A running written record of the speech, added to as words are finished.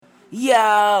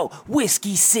Yo,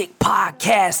 Whiskey Sick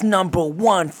Podcast number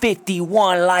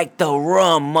 151, like the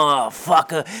rum,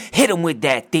 motherfucker. Hit him with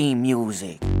that theme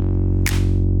music.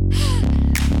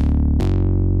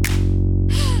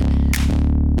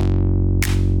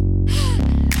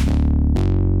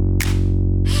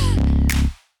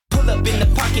 In the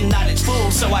parking lot, it's full,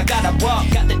 so I gotta walk.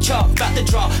 Got the chalk, about to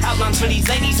draw outlines for these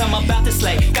ladies I'm about to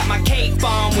slay. Got my cape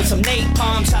on with some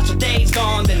napalm shots. Your days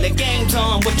gone, then the game's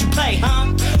on. What you play,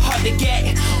 huh? Hard to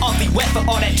get, awfully wet for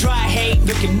all that dry hate.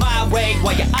 Looking my way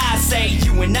while your eyes say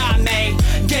you and I may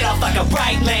get off like a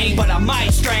right lane, but I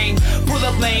might strain. Pull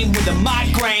up lane with a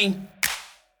migraine.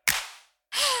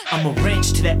 I'm a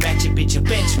wrench to that ratchet bitch, a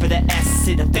bench for that ass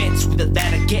to the fence with a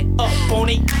ladder, get up on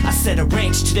it. I said a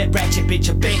wrench to that ratchet bitch,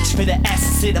 a bench for that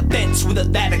ass to the fence with a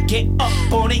ladder, get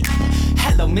up on it.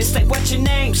 Hello miss, like what's your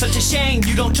name? Such a shame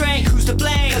you don't drink, who's to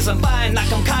blame? Cause I'm fine like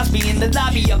I'm Cosby in the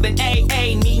lobby of an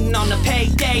AA meeting on a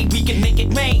payday. We can make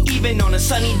it rain even on a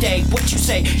sunny day. What you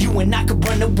say? You and I could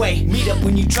run away. Meet up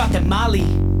when you drop that molly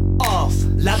off.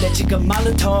 Loud that chick a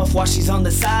Molotov while she's on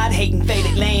the side, hating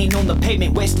faded lane on the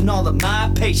pavement, wasting all of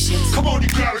my patience. Come on, you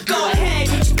gotta go. Go ahead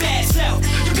with your bad self.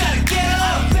 You gotta get up.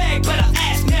 I'll beg, but I'll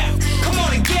ask now. Come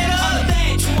on and get up. On the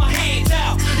bench with my hands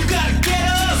out. You gotta get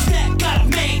up. To the step, gotta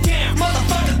man down.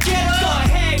 Motherfucker, get up. Go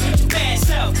ahead with your bad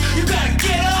self. You gotta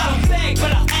get up. I'll beg,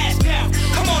 but I'll ask now.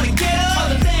 Come on and get up. On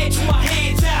the bench with my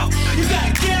hands out. You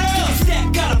gotta get up. To the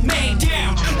step, gotta man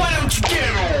down. Why don't you get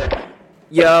up?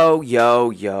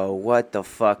 Yo, what the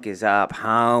fuck is up,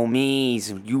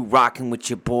 homies? You rocking with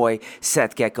your boy,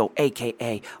 Seth Gecko,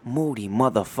 a.k.a. Moody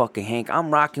Motherfucking Hank.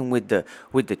 I'm rocking with the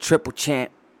triple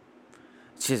champ.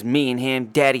 It's just me and him,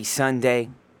 Daddy Sunday.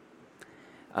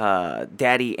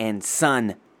 Daddy and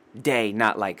Son Day,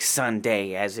 not like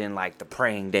Sunday, as in like the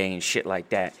praying day and shit like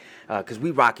that. Because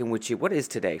we rocking with you. What is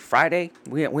today? Friday?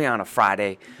 We on a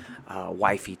Friday.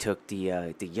 Wifey took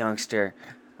the youngster.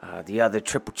 The other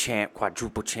triple champ,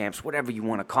 quadruple champs, whatever you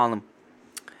want to call them,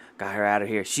 got her out of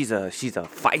here. She's a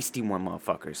feisty one,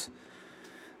 motherfuckers.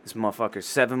 This motherfucker's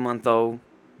 7-month-old.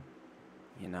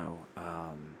 You know,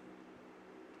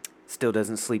 still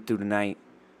doesn't sleep through the night.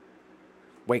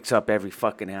 Wakes up every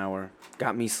fucking hour.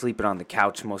 Got me sleeping on the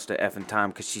couch most of the effing time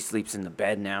because she sleeps in the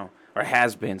bed now, or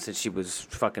has been since she was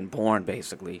fucking born,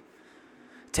 basically.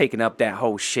 Taking up that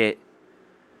whole shit.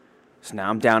 So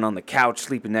now I'm down on the couch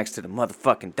sleeping next to the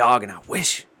motherfucking dog, and I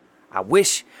wish I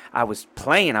was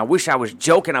playing. I wish I was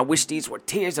joking. I wish these were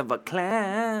tears of a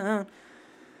clown.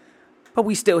 But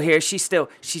we still here. She's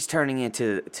turning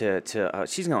into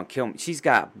she's gonna kill me. She's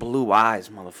got blue eyes,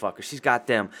 motherfucker. She's got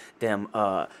them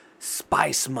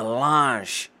spice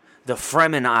melange, the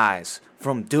Fremen eyes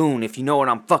from Dune, if you know what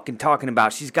I'm fucking talking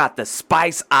about. She's got the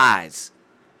spice eyes.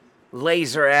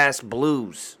 Laser ass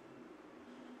blues.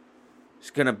 She's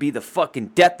gonna be the fucking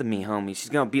death of me, homie. She's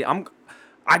gonna be.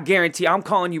 I guarantee. I'm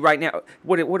calling you right now.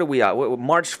 What are we at?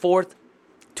 March 4th,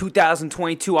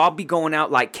 2022. I'll be going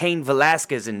out like Cain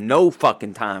Velasquez in no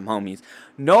fucking time, homies.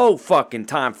 No fucking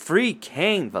time. Free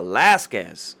Cain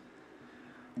Velasquez,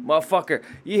 motherfucker.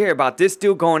 You hear about this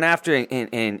dude going after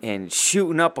and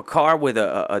shooting up a car with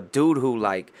a dude who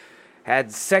like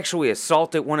had sexually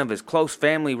assaulted one of his close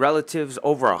family relatives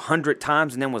over 100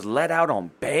 times and then was let out on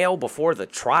bail before the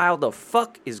trial. The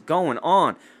fuck is going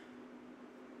on?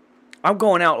 I'm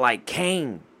going out like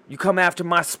Cain. You come after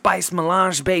my spice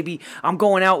melange, baby. I'm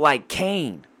going out like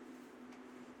Cain.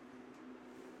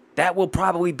 That will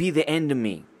probably be the end of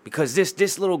me because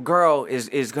this little girl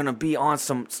is gonna be on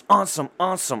some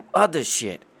other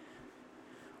shit.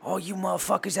 All you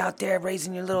motherfuckers out there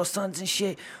raising your little sons and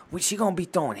shit, she gonna be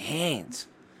throwing hands.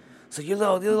 So your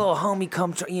little homie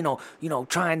come,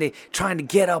 trying to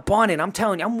get up on it. I'm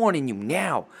telling you, I'm warning you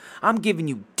now. I'm giving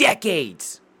you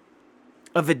decades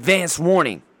of advance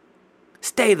warning.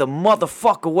 Stay the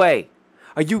motherfuck away.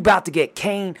 Are you about to get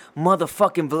Cain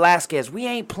motherfucking Velasquez? We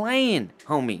ain't playing,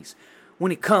 homies.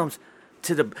 When it comes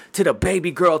to the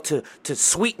baby girl, to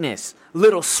sweetness,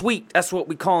 little sweet. That's what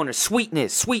we calling her,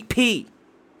 sweetness, sweet pea.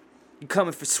 You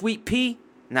coming for Sweet Pea?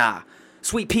 Nah.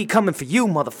 Sweet Pea coming for you,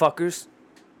 motherfuckers.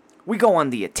 We go on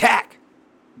the attack.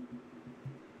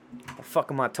 What the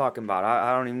fuck am I talking about?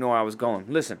 I don't even know where I was going.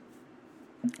 Listen.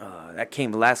 That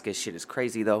Cain Velasquez shit is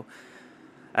crazy, though.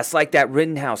 That's like that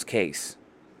Rittenhouse case.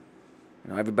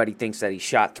 You know, everybody thinks that he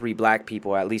shot 3 black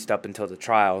people, at least up until the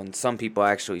trial, and some people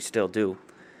actually still do.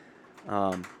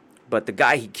 But the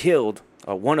guy he killed,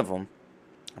 one of them,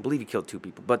 I believe he killed 2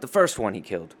 people, but the first one he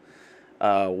killed,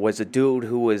 was a dude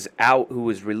who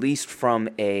was released from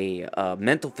a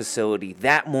mental facility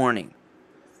that morning.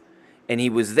 And he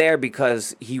was there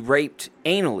because he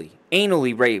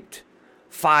anally raped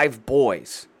 5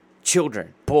 boys,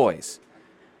 children, boys.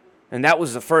 And that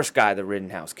was the first guy that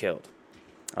Rittenhouse killed.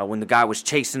 When the guy was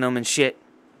chasing him and shit,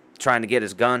 trying to get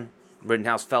his gun,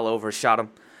 Rittenhouse fell over, shot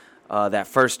him. That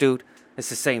first dude, it's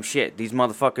the same shit. These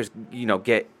motherfuckers,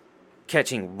 get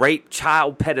catching rape,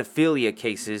 child pedophilia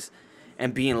cases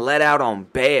and being let out on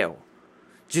bail.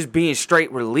 Just being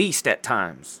straight released at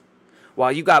times.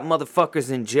 While you got motherfuckers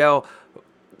in jail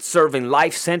serving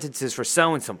life sentences for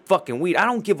selling some fucking weed. I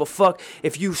don't give a fuck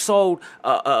if you sold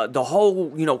the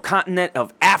whole, continent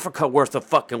of Africa worth of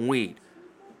fucking weed.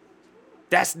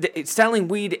 It's selling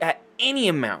weed at any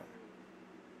amount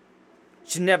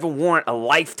should never warrant a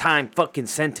lifetime fucking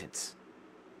sentence.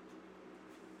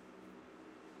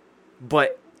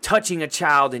 But touching a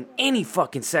child in any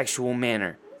fucking sexual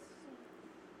manner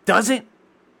doesn't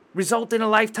result in a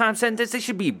lifetime sentence. They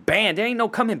should be banned. There ain't no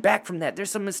coming back from that.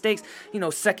 There's some mistakes,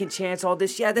 second chance, all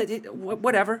this. Yeah,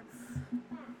 whatever.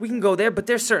 We can go there, but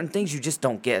there's certain things you just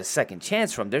don't get a second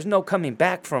chance from. There's no coming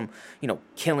back from,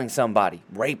 killing somebody,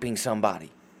 raping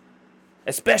somebody.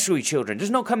 Especially children.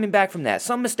 There's no coming back from that.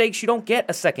 Some mistakes you don't get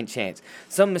a second chance.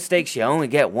 Some mistakes you only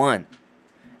get one.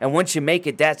 And once you make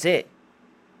it, that's it.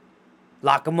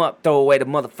 Lock them up, throw away the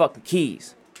motherfucking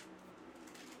keys.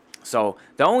 So,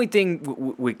 the only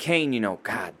thing with Cain,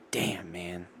 god damn,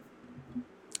 man.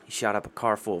 He shot up a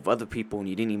car full of other people and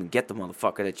you didn't even get the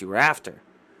motherfucker that you were after.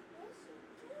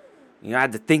 I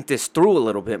had to think this through a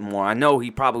little bit more. I know he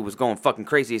probably was going fucking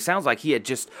crazy. It sounds like he had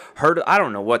just heard, I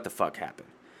don't know what the fuck happened.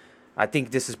 I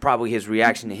think this is probably his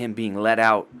reaction to him being let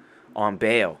out on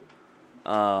bail.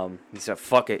 He said,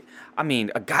 fuck it. I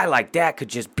mean, a guy like that could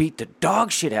just beat the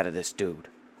dog shit out of this dude.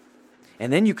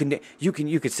 And then you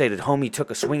could say that homie took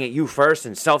a swing at you first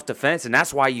in self-defense, and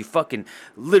that's why you fucking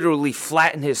literally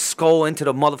flattened his skull into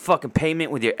the motherfucking pavement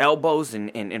with your elbows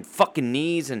and fucking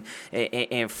knees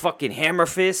and fucking hammer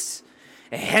fists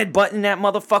and headbutting that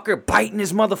motherfucker, biting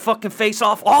his motherfucking face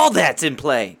off. All that's in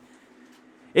play.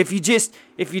 If you just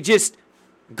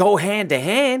go hand to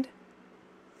hand,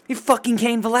 you're fucking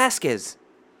Cain Velasquez.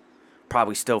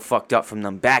 Probably still fucked up from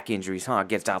them back injuries, huh?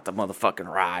 Gets out the motherfucking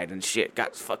ride and shit.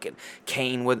 Got fucking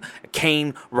Cain with a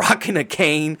cane, rocking a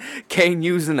cane, Cain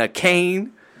using a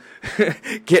cane,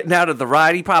 getting out of the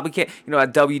ride. He probably can't,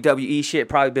 that WWE shit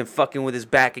probably been fucking with his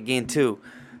back again too.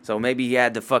 So maybe he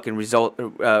had to fucking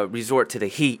resort to the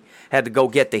heat. Had to go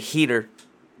get the heater.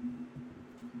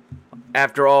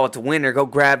 After all, it's winter. Go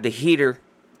grab the heater.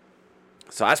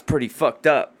 So that's pretty fucked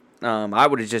up. I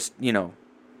would have just,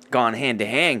 gone hand to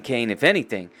hand, Cain, if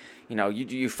anything.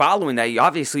 You following that.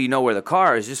 Obviously, you know where the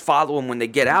car is. Just follow them when they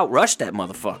get out. Rush that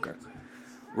motherfucker.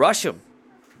 Rush him.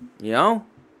 Oh,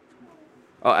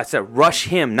 I said rush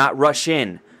him, not rush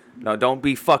in. No, don't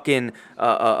be fucking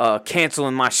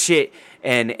canceling my shit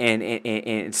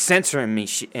and censoring me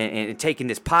and taking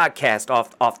this podcast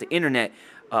off the internet,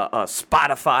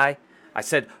 Spotify. I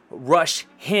said rush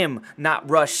him, not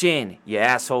rush in. You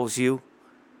assholes, you.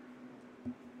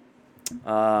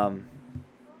 So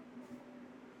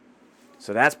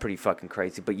that's pretty fucking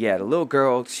crazy. But yeah, the little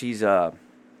girl, she's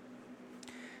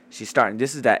starting.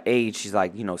 This is that age. She's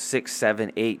like 6,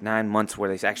 7, 8, 9 months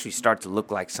where they actually start to look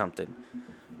like something.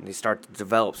 And they start to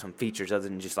develop some features other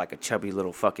than just like a chubby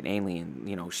little fucking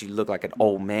alien. She looked like an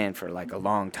old man for like a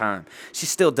long time. She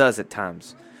still does at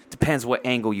times. Depends what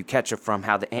angle you catch her from,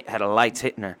 how the light's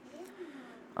hitting her.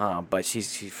 But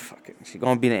she's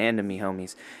gonna be the end of me,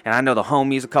 homies. And I know the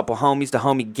homies, a couple homies. The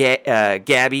homie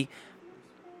Gabby,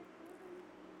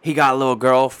 he got a little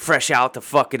girl fresh out the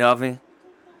fucking oven.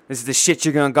 This is the shit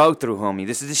you're gonna go through, homie.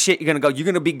 This is the shit you're gonna go. You're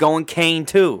gonna be going Cain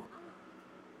too.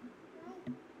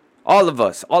 All of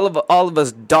us,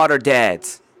 daughter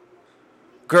dads,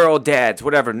 girl dads,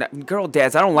 whatever. Girl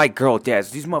dads. I don't like girl dads.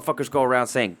 These motherfuckers go around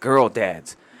saying girl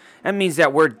dads. That means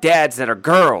that we're dads that are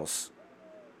girls.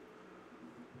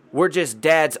 We're just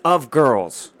dads of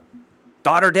girls.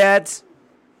 Daughter dads?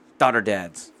 Daughter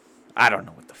dads. I don't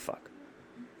know what the fuck.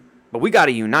 But we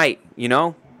gotta unite,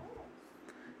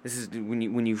 This is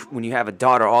when you have a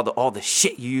daughter, all the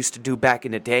shit you used to do back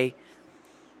in the day.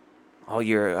 All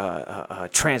your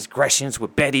transgressions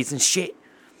with Bettys and shit.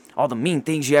 All the mean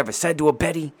things you ever said to a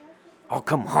Betty. All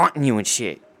come haunting you and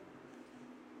shit.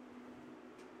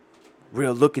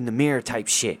 Real look in the mirror type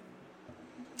shit.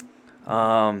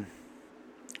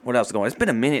 What else going on? It's been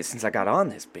a minute since I got on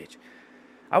this bitch.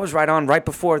 I was right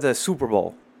before the Super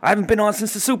Bowl. I haven't been on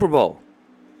since the Super Bowl.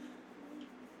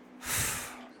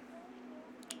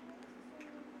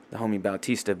 The homie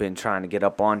Bautista been trying to get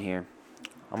up on here.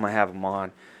 I'm gonna have him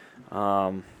on.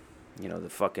 The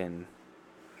fucking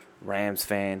Rams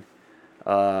fan.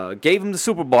 Gave him the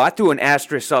Super Bowl. I threw an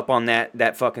asterisk up on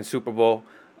that fucking Super Bowl.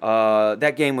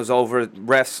 That game was over.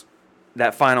 Refs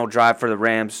that final drive for the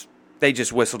Rams, they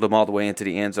just whistled them all the way into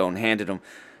the end zone, handed them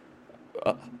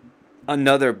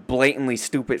another blatantly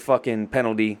stupid fucking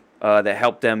penalty that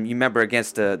helped them. You remember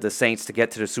against the Saints to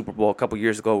get to the Super Bowl a couple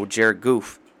years ago with Jared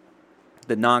Goff,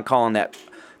 the non-calling that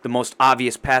the most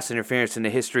obvious pass interference in the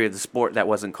history of the sport that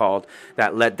wasn't called,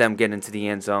 that let them get into the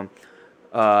end zone,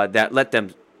 that let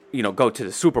them, go to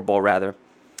the Super Bowl rather.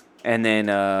 And then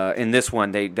in this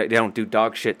one, they don't do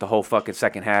dog shit the whole fucking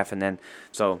second half, and then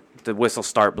so the whistles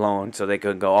start blowing, so they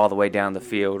could go all the way down the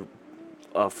field.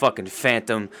 A fucking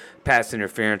phantom pass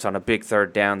interference on a big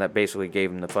third down that basically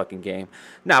gave them the fucking game.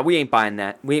 Nah, we ain't buying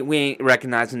that. We ain't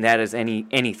recognizing that as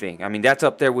anything. I mean, that's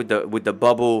up there with the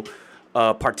bubble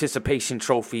participation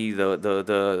trophy,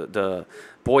 the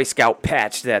Boy Scout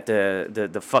patch that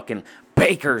the fucking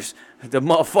Bakers, the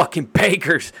motherfucking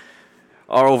Bakers,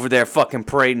 are over there fucking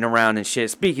parading around and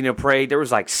shit. Speaking of parade, there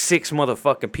was like 6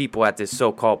 motherfucking people at this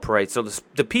so-called parade. So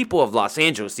the people of Los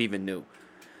Angeles even knew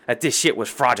that this shit was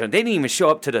fraudulent. They didn't even show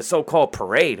up to the so-called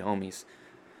parade, homies.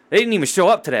 They didn't even show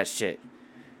up to that shit.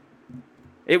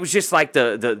 It was just like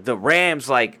the Rams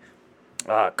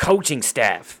coaching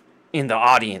staff in the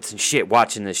audience and shit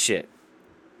watching this shit.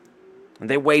 And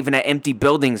they waving at empty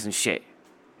buildings and shit.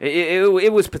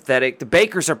 It was pathetic. The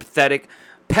Bakers are pathetic.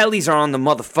 Pellies are on the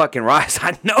motherfucking rise.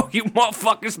 I know you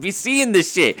motherfuckers be seeing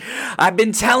this shit. I've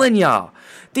been telling y'all.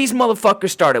 These motherfuckers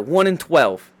started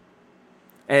 1-12.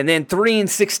 And then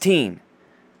 3-16.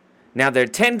 Now they're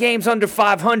 10 games under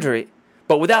 500.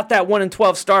 But without that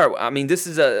 1-12 start, I mean, this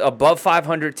is a above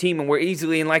 500 team. And we're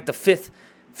easily in like the fifth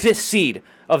seed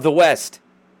of the West.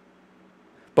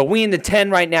 But we in the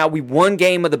 10 right now. We one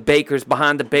game of the Bakers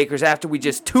behind the Bakers after we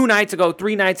just 3 nights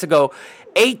ago,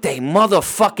 ate they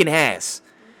motherfucking ass.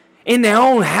 In their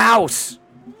own house.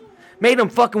 Made them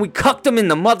we cucked them in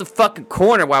the motherfucking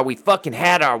corner while we fucking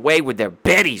had our way with their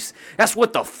betties. That's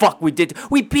what the fuck we did.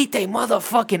 We beat they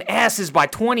motherfucking asses by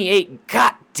 28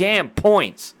 goddamn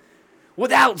points.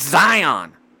 Without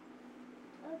Zion.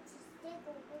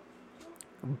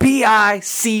 B.I.,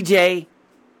 CJ.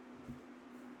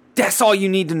 That's all you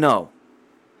need to know.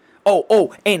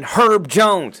 Oh, and Herb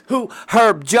Jones. Who?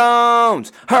 Herb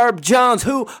Jones. Herb Jones.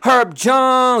 Who? Herb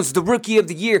Jones. The rookie of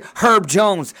the year, Herb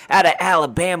Jones, out of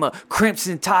Alabama.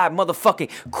 Crimson Tide, motherfucking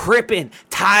crippin',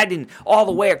 tiding all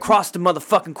the way across the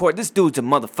motherfucking court. This dude's a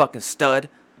motherfucking stud.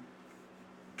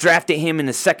 Drafted him in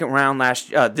the second round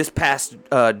this past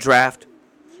draft.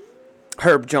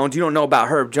 Herb Jones. You don't know about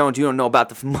Herb Jones. You don't know about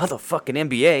the motherfucking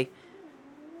NBA.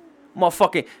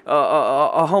 Motherfucking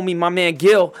homie, my man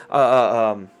Gil.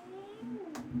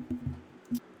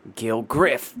 Gil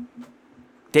Griff.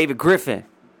 David Griffin.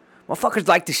 Motherfuckers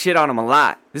like to shit on him a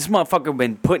lot. This motherfucker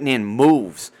been putting in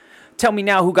moves. Tell me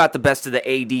now who got the best of the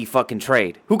AD fucking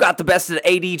trade. Who got the best of the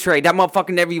AD trade? That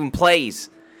motherfucker never even plays.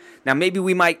 Now maybe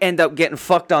we might end up getting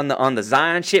fucked on the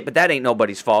Zion shit, but that ain't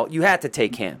nobody's fault. You had to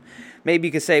take him. Maybe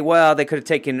you could say, well, they could have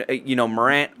taken,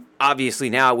 Morant. Obviously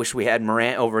now I wish we had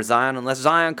Morant over Zion unless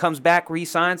Zion comes back,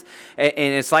 re-signs, and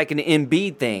it's like an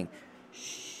Embiid thing.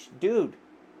 Shh, dude.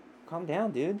 Calm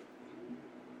down, dude.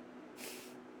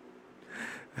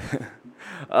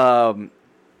 Joel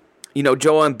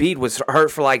Embiid was hurt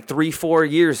for like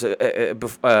 3-4 years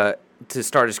to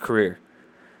start his career.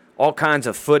 All kinds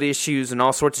of foot issues and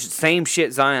all sorts of same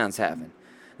shit Zion's having.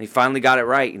 He finally got it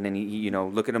right, and then he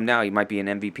look at him now. He might be an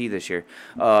MVP this year.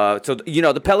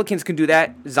 The Pelicans can do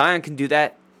that. Zion can do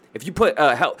that. If you put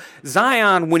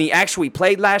Zion, when he actually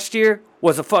played last year,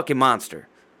 was a fucking monster.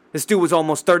 This dude was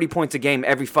almost 30 points a game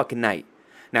every fucking night.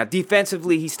 Now,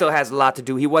 defensively, he still has a lot to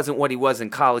do. He wasn't what he was in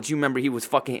college. You remember he was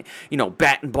fucking,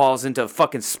 batting balls into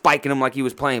fucking spiking them like he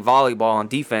was playing volleyball on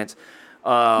defense.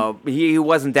 He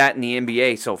wasn't that in the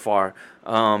NBA so far.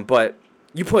 But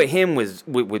you put him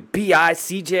with B.I.,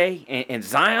 CJ, and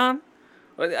Zion.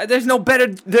 There's no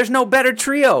better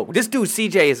trio. This dude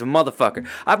CJ is a motherfucker.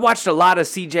 I've watched a lot of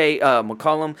CJ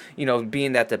McCollum.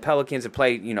 Being that the Pelicans have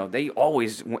played. They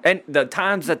always, and the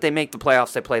times that they make the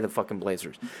playoffs, they play the fucking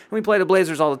Blazers. And we play the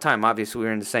Blazers all the time. Obviously,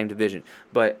 we're in the same division,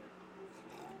 but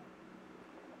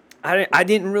I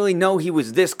didn't really know he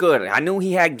was this good. I knew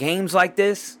he had games like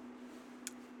this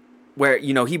where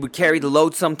he would carry the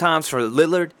load sometimes for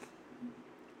Lillard.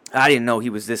 I didn't know he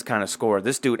was this kind of scorer.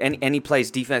 This dude, and he plays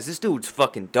defense. This dude's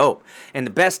fucking dope. And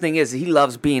the best thing is he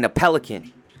loves being a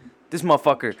Pelican. This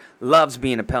motherfucker loves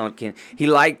being a Pelican. He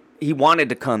wanted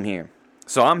to come here.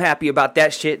 So I'm happy about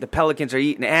that shit. The Pelicans are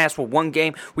eating ass for one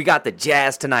game. We got the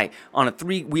Jazz tonight on a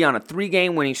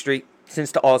 3-game winning streak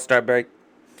since the All-Star break.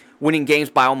 Winning games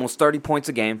by almost 30 points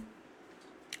a game.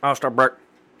 All-Star break.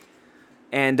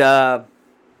 And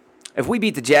if we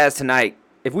beat the Jazz tonight,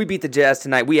 If we beat the Jazz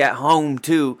tonight, we at home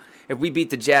too. If we beat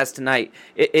the Jazz tonight,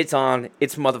 it's on.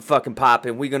 It's motherfucking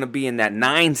popping. We're gonna be in that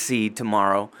 9 seed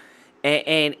tomorrow,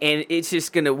 and it's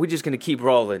just we're just gonna keep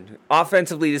rolling.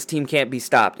 Offensively, this team can't be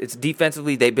stopped. It's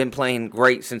defensively, they've been playing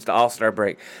great since the All-Star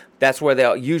break. That's where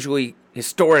they'll usually,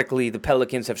 historically, the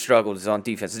Pelicans have struggled, is on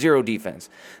defense. Zero defense.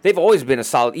 They've always been a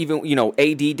solid, even,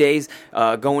 AD days,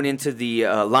 going into the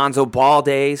Lonzo Ball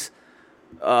days,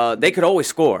 they could always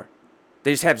score.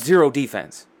 They just have zero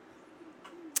defense.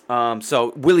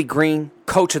 So Willie Green,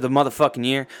 coach of the motherfucking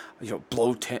year,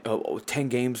 blow 10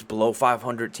 games below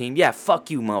 500 team. Yeah,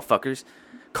 fuck you, motherfuckers.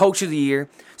 Coach of the year.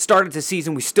 Started the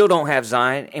season, we still don't have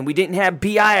Zion, and we didn't have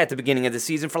B.I. at the beginning of the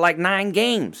season for like 9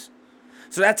 games.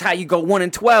 So that's how you go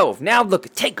 1-12. Now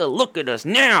take a look at us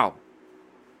now.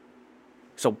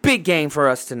 So big game for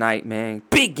us tonight, man.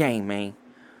 Big game, man.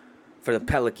 For the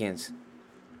Pelicans.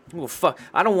 Well, fuck.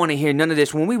 I don't want to hear none of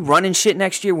this. When we running shit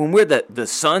next year, when we're the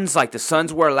Suns, like the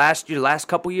Suns were last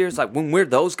couple years, like when we're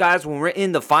those guys, when we're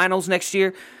in the finals next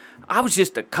year, I was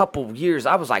just a couple years.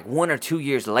 I was like 1 or 2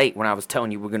 years late when I was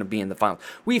telling you we're going to be in the finals.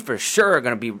 We for sure are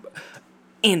going to be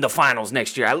in the finals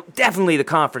next year. Definitely the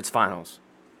conference finals.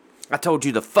 I told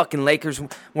you the fucking Lakers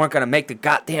weren't going to make the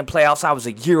goddamn playoffs. I was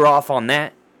a year off on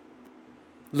that.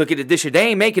 Look at it this year. They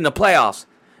ain't making the playoffs.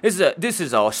 This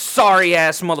is a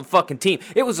sorry-ass motherfucking team.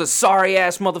 It was a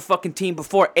sorry-ass motherfucking team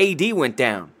before AD went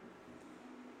down.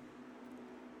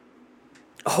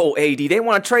 Oh, AD, they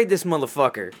want to trade this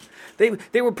motherfucker.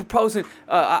 They were proposing,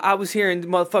 I was hearing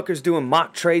motherfuckers doing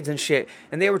mock trades and shit,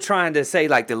 and they were trying to say,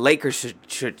 like, the Lakers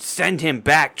should send him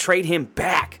back, trade him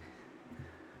back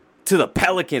to the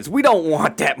Pelicans. We don't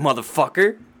want that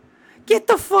motherfucker. Get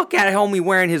the fuck out of homie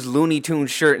wearing his Looney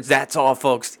Tunes shirt. That's all,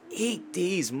 folks. Eat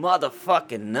these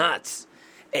motherfucking nuts,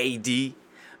 AD.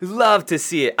 Love to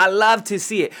see it. I love to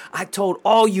see it. I told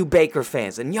all you Baker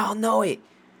fans, and y'all know it.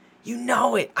 You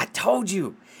know it. I told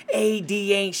you. AD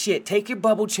ain't shit. Take your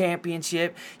bubble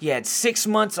championship. You had 6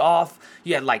 months off.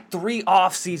 You had like 3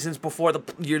 off seasons before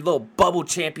your little bubble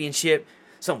championship.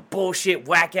 Some bullshit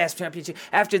whack-ass championship.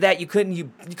 After that, you couldn't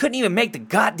even make the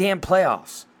goddamn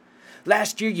playoffs.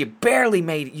 Last year, you barely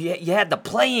made it. You had the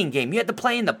play-in game. You had to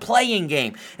play in the play-in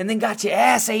game. And then got your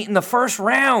ass ate in the first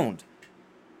round.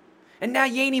 And now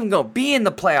you ain't even going to be in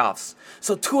the playoffs.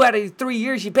 So 2 out of 3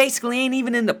 years, you basically ain't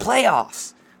even in the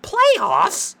playoffs.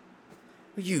 Playoffs?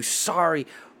 You sorry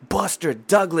Buster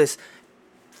Douglas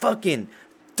fucking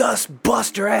dust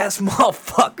buster ass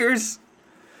motherfuckers.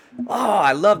 Oh,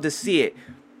 I love to see it.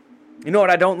 You know what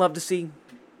I don't love to see?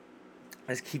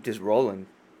 Let's keep this rolling.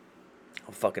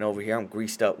 I'm fucking over here. I'm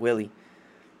greased up Willie.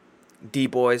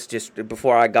 D-Boys, just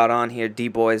before I got on here,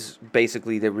 D-Boys,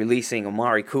 basically they're releasing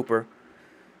Amari Cooper.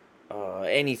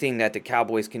 Anything that the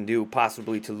Cowboys can do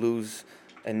possibly to lose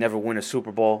and never win a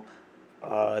Super Bowl,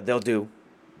 they'll do.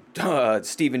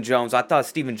 Stephen Jones. I thought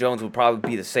Stephen Jones would probably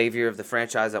be the savior of the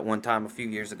franchise at one time a few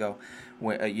years ago.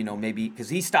 When, maybe because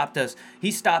he stopped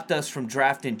us from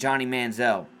drafting Johnny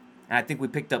Manziel. And I think we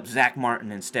picked up Zach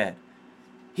Martin instead.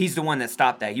 He's the one that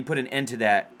stopped that. He put an end to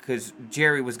that because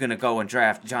Jerry was going to go and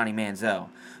draft Johnny Manziel.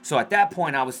 So at that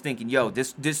point, I was thinking,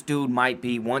 this dude might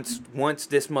be, once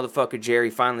this motherfucker Jerry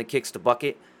finally kicks the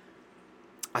bucket,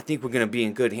 I think we're going to be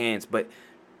in good hands. But,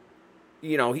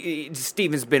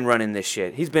 Steven's been running this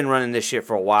shit. He's been running this shit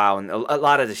for a while. And a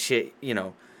lot of the shit,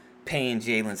 paying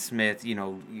Jalen Smith,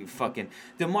 you fucking...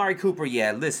 The Amari Cooper,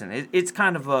 yeah, listen, it's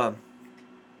kind of a...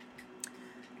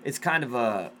 he's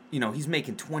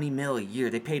making $20 million a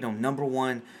year. They paid him number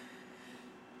one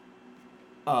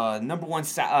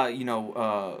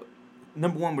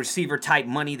receiver type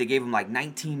money. They gave him like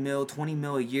 $19 million, $20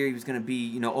 million a year. He was going to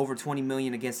be, over $20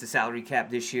 million against the salary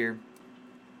cap this year.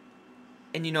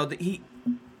 And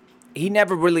he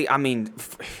never really,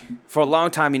 for a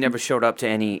long time he never showed up to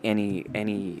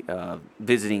any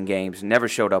visiting games. Never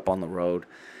showed up on the road.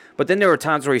 But then there were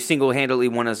times where he single-handedly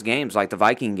won us games, like the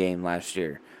Viking game last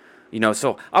year.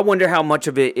 So I wonder how much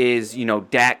of it is,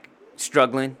 Dak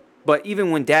struggling. But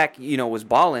even when Dak, was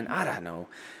balling, I don't know.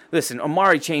 Listen,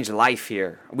 Amari changed life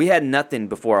here. We had nothing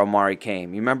before Amari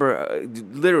came. You remember,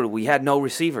 literally, we had no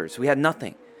receivers. We had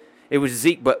nothing. It was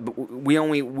Zeke, but we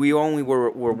only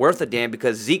were worth a damn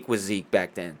because Zeke was Zeke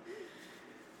back then.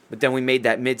 But then we made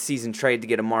that mid-season trade to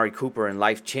get Amari Cooper, and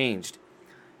life changed.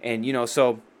 And,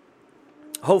 so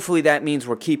hopefully that means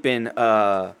we're keeping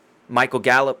Michael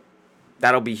Gallup.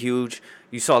 That'll be huge.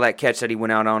 You saw that catch that he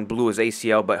went out on, blew his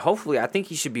ACL, but hopefully I think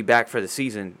he should be back for the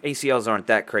season. ACLs aren't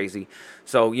that crazy.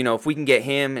 So, if we can get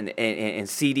him and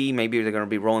CD, maybe they're going to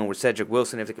be rolling with Cedric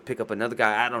Wilson if they could pick up another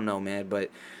guy. I don't know, man,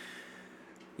 but,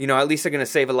 at least they're going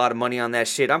to save a lot of money on that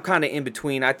shit. I'm kind of in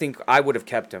between. I think I would have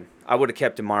kept him. I would have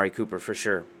kept Amari Cooper for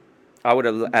sure. I would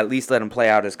have at least let him play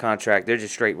out his contract. They're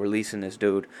just straight releasing this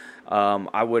dude.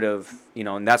 I would have,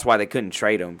 and that's why they couldn't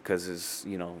trade him, because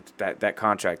that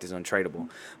contract is untradeable.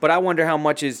 But I wonder how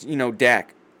much is,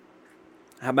 Dak.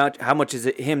 How much is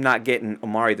it him not getting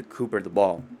Amari Cooper the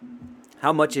ball?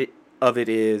 How much of it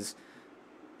is,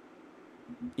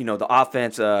 the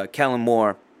offense, Kellen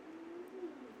Moore,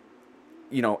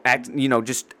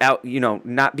 just out,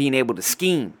 not being able to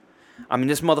scheme. I mean,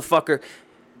 this motherfucker.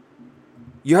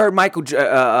 You heard Michael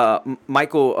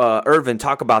Irvin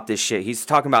talk about this shit. He's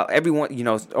talking about everyone, it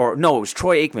was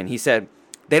Troy Aikman. He said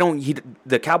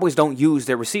the Cowboys don't use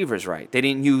their receivers right. They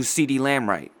didn't use CeeDee Lamb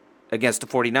right against the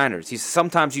 49ers. He said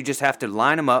sometimes you just have to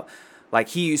line them up like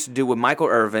he used to do with Michael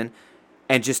Irvin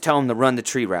and just tell them to run the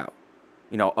tree route.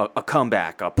 A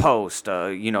comeback, a post,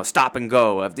 stop and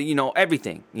go,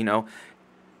 everything,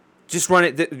 Just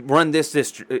run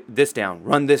this down,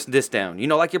 run this down.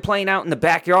 Like you're playing out in the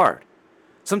backyard.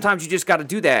 Sometimes you just got to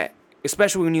do that,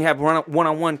 especially when you have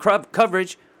one-on-one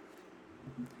coverage.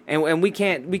 And we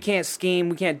can't scheme,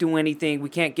 we can't do anything, we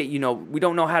can't get, we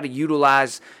don't know how to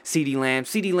utilize CeeDee Lamb.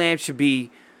 CeeDee Lamb should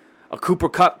be a Cooper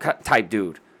Kupp type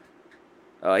dude.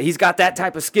 He's got that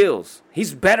type of skills.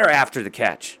 He's better after the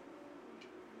catch.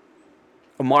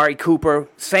 Amari Cooper,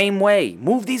 same way.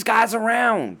 Move these guys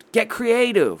around. Get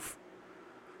creative.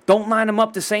 Don't line them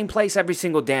up the same place every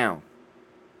single down.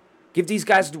 Give these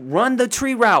guys, run the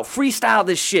tree route. Freestyle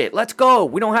this shit. Let's go.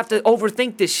 We don't have to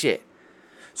overthink this shit.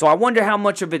 So I wonder how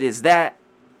much of it is that.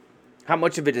 How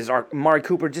much of it is Amari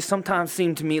Cooper just sometimes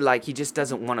seemed to me like he just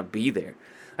doesn't want to be there.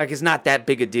 Like it's not that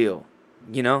big a deal,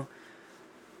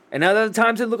 And other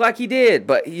times it looked like he did.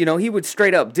 But, he would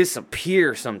straight up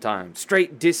disappear sometimes.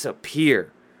 Straight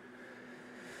disappear.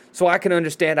 So I can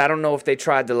understand. I don't know if they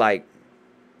tried to,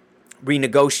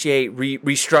 renegotiate,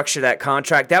 restructure that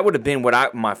contract. That would have been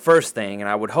my first thing, and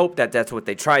I would hope that that's what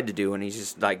they tried to do. And he's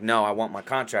just like, no, I want my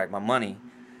contract, my money,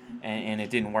 and it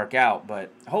didn't work out.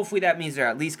 But hopefully that means they're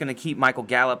at least going to keep Michael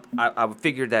Gallup. I would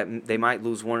figure that they might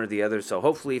lose one or the other. So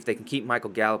hopefully if they can keep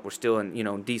Michael Gallup, we're still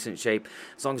in decent shape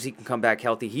as long as he can come back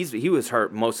healthy. He was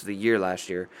hurt most of the year last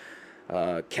year.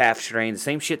 Calf strain, the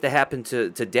same shit that happened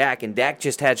to Dak, and Dak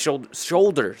just had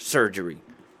shoulder surgery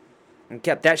and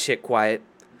kept that shit quiet.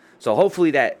 So hopefully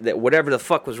that whatever the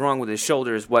fuck was wrong with his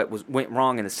shoulder is what went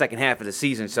wrong in the second half of the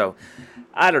season. So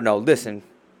I don't know. Listen,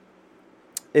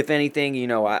 if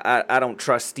anything, I don't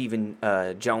trust Stephen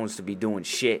Jones to be doing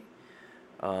shit.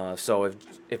 So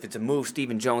if it's a move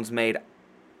Stephen Jones made,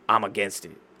 I'm against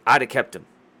it. I'd have kept him.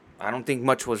 I don't think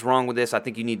much was wrong with this. I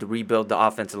think you need to rebuild the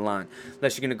offensive line.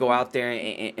 Unless you're going to go out there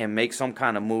and make some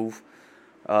kind of move.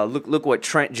 Look what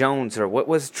Trent Jones, or what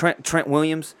was Trent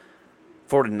Williams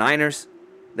for the Niners.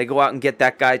 They go out and get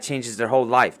that guy, changes their whole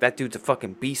life. That dude's a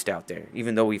fucking beast out there,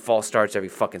 even though he false starts every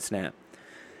fucking snap.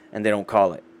 And they don't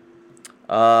call it.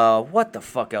 What the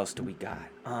fuck else do we got?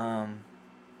 Got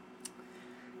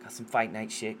some fight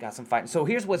night shit. So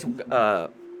here's what's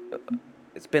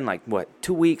it's been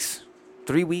 2 weeks,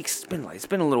 3 weeks. It's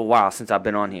been a little while since I've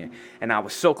been on here, and I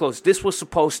was so close. This was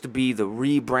supposed to be the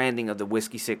rebranding of the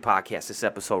Whiskey Sick Podcast. This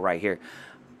episode right here.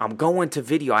 I'm going to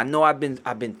video. I know I've been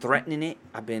threatening it.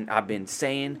 I've been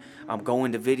saying I'm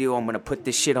going to video. I'm gonna put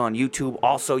this shit on YouTube.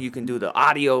 Also, you can do the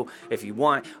audio if you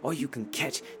want, or you can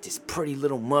catch this pretty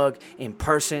little mug in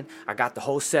person. I got the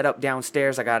whole setup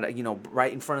downstairs. I got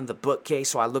right in front of the bookcase,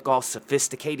 so I look all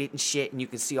sophisticated and shit, and you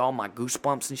can see all my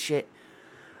goosebumps and shit.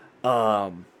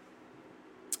 And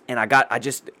I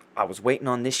was waiting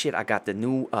on this shit. I got the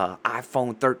new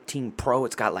iPhone 13 Pro.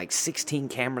 It's got 16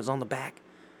 cameras on the back.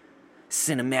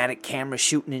 Cinematic camera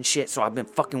shooting and shit. So I've been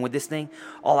fucking with this thing.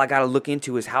 All I gotta look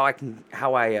into is I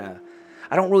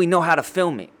don't really know how to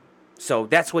film it. So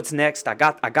that's what's next. I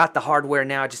got the hardware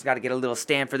now. I just got to get a little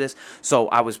stand for this. So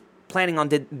I was planning on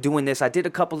doing this. I did a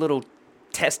couple little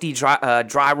testy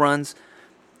dry runs.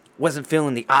 Wasn't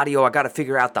feeling the audio. I got to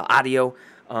figure out the audio.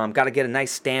 Got to get a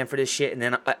nice stand for this shit. And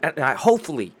then I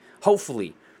hopefully,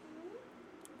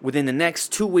 within the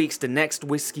next 2 weeks, the next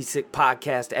Whiskey Sick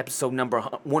Podcast, episode number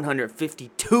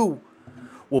 152,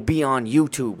 will be on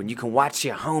YouTube. And you can watch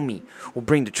your homie. We'll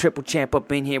bring the Triple Champ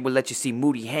up in here. We'll let you see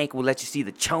Moody Hank. We'll let you see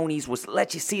the Chonies. We'll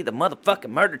let you see the motherfucking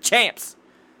Murder Champs.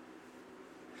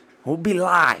 We'll be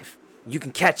live. You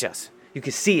can catch us. You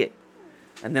can see it.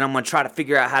 And then I'm going to try to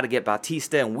figure out how to get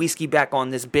Batista and Whiskey back on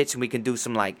this bitch, and we can do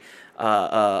some, like,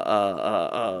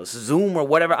 Zoom or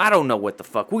whatever. I don't know what the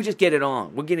fuck. We just get it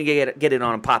on. We're going to get it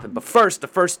on and popping. But first, the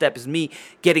first step is me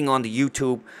getting on the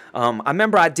YouTube. I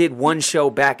remember I did one show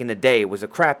back in the day. It was a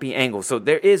crappy angle. So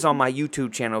there is on my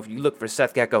YouTube channel, if you look for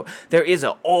Seth Gecko, there is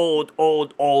an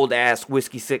old ass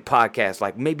Whiskey Sick podcast.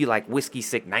 Like maybe like Whiskey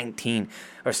Sick 19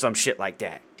 or some shit like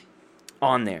that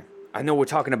on there. I know we're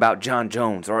talking about John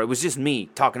Jones, or it was just me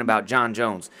talking about John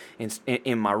Jones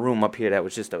in my room up here that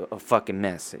was just a fucking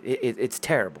mess. It's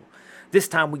terrible. This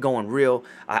time we going real.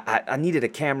 I needed a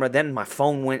camera. Then my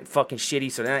phone went fucking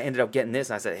shitty, so then I ended up getting this.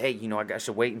 And I said, hey, you know, I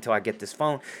should wait until I get this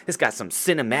phone. It's got some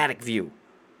cinematic view.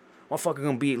 Motherfucker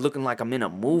gonna be looking like I'm in a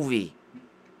movie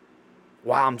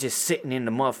while I'm just sitting in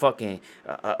the motherfucking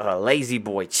lazy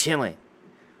boy chilling,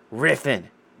 riffing.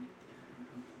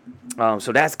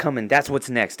 So that's coming. That's what's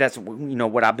next. That's, you know,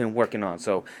 what I've been working on.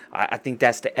 So I think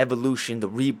that's the evolution, the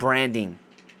rebranding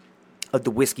of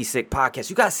the Whiskey Sick podcast.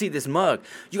 You gotta see this mug.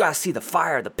 You gotta see the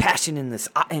fire, the passion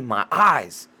in my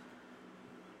eyes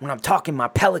when I'm talking my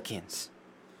Pelicans,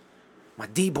 my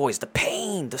D-boys, the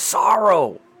pain, the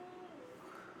sorrow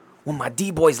when my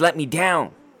D-boys let me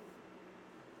down.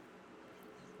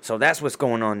 So that's what's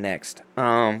going on next.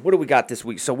 What do we got this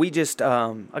week? So we just,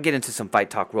 I'll get into some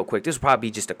fight talk real quick. This will probably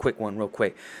be just a quick one real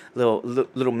quick.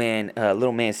 Little man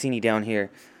Mancini down here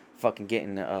fucking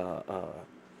getting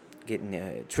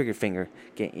trigger finger.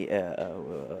 I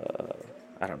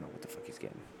don't know what the fuck he's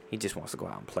getting. He just wants to go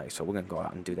out and play. So we're going to go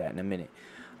out and do that in a minute.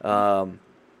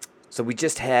 So we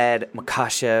just had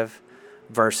Makhachev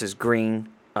versus Green,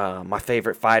 my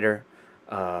favorite fighter,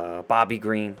 Bobby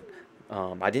Green.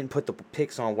 I didn't put the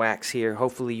pics on wax here.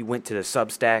 Hopefully you went to the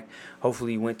Substack.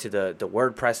 Hopefully you went to the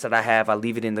WordPress that I have. I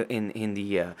leave it in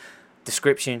the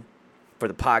description for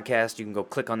the podcast. You can go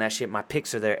click on that shit. My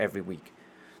pics are there every week,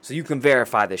 so you can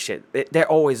verify this shit. They're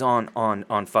always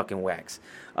on fucking wax.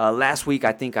 Last week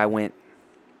I think I went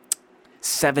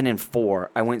 7-4.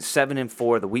 I went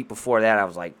 7-4. The week before that I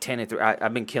was like 10-3.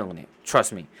 I've been killing it.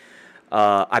 Trust me.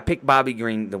 I picked Bobby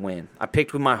Green to win. I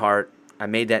picked with my heart. I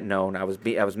made that known. I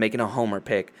was making a homer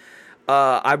pick.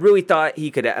 I really thought he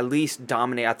could at least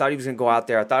dominate. I thought he was going to go out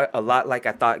there. I thought a lot like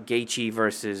I thought Gaethje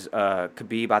versus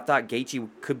Khabib. I thought Gaethje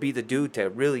could be the dude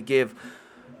to really give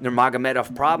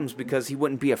Nurmagomedov problems because he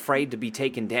wouldn't be afraid to be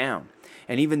taken down.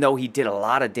 And even though he did a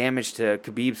lot of damage to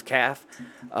Khabib's calf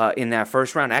in that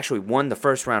first round, actually won the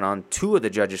first round on two of the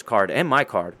judges' card and my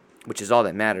card, which is all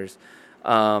that matters.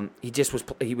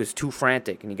 He was too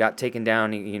frantic and he got taken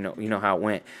down. You know how it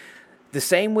went. The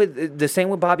same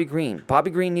with Bobby Green.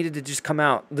 Bobby Green needed to just come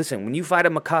out. Listen, when you fight a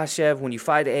Makhachev, when you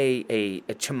fight a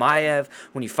Chimaev,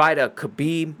 when you fight a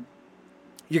Khabib,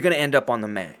 you're going to end up on the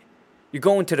mat. You're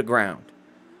going to the ground.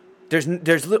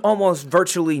 There's almost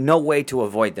virtually no way to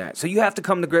avoid that. So you have to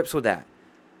come to grips with that.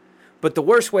 But the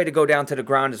worst way to go down to the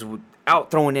ground is without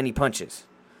throwing any punches.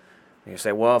 You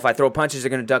say, well, if I throw punches, they're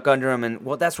going to duck under them. And,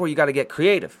 well, that's where you got to get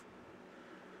creative.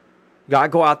 You got to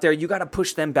go out there. You got to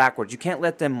push them backwards. You can't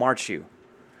let them march you.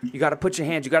 You got to put your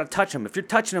hands. You got to touch them. If you're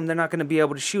touching them, they're not going to be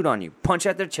able to shoot on you. Punch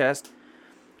at their chest.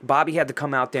 Bobby had to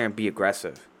come out there and be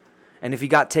aggressive. And if he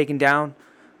got taken down,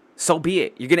 so be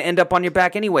it. You're going to end up on your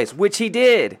back anyways, which he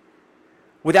did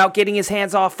without getting his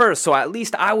hands off first. So at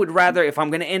least I would rather, if I'm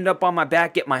going to end up on my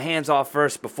back, get my hands off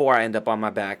first before I end up on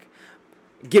my back.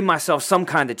 Give myself some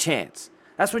kind of chance.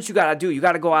 That's what you got to do. You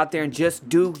got to go out there and just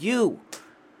do you.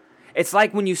 It's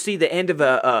like when you see the end of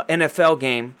a NFL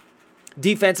game.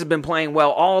 Defense has been playing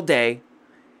well all day.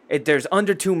 There's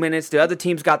under 2 minutes. The other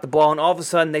team's got the ball, and all of a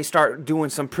sudden they start doing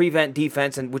some prevent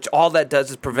defense, and which all that does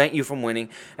is prevent you from winning.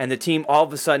 And the team all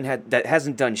of a sudden that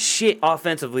hasn't done shit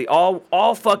offensively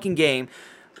all fucking game,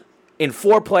 in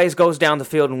 4 plays goes down the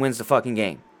field and wins the fucking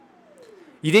game.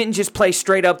 You didn't just play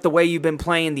straight up the way you've been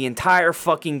playing the entire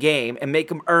fucking game and make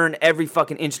them earn every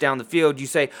fucking inch down the field. You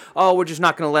say, oh, we're just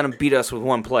not going to let them beat us with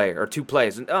 1 play or 2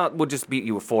 plays. And we'll just beat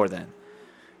you with 4 then.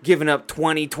 Giving up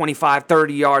 20, 25,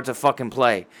 30 yards of fucking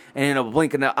play. And in a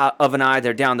blink of an eye,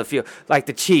 they're down the field. Like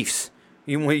the Chiefs.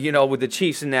 You know, with the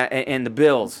Chiefs and the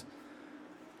Bills.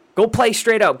 Go play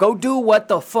straight up. Go do what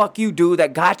the fuck you do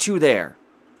that got you there.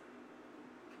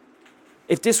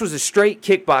 If this was a straight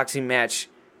kickboxing match,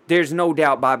 there's no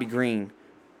doubt Bobby Green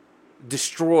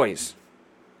destroys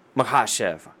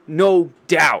Makhachev. No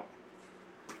doubt.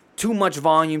 Too much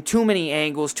volume, too many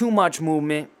angles, too much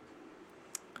movement.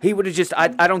 He would have just,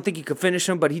 I don't think he could finish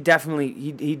him, but he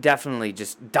definitely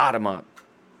just dot him up.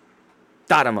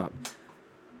 Dot him up.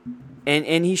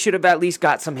 And he should have at least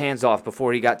got some hands off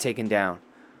before he got taken down.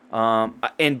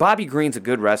 And Bobby Green's a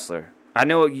good wrestler. I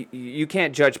know you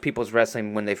can't judge people's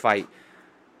wrestling when they fight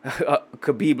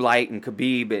Khabib Light and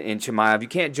Khabib and Chimaev. You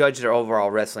can't judge their overall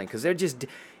wrestling because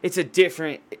it's a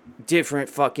different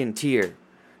fucking tier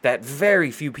that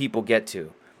very few people get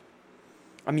to.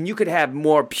 I mean, you could have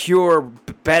more pure,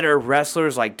 better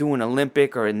wrestlers like doing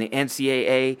Olympic or in the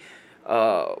NCAA,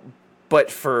 but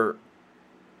for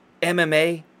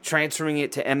MMA, transferring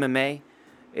it to MMA,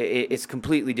 it's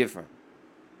completely different.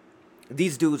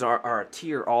 These dudes are a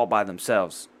tier all by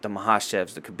themselves. The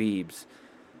Makhachevs, the Khabibs,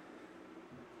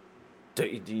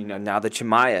 now the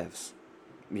Chimaevs.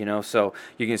 So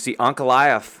you can see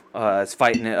Ankalaev is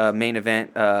fighting a main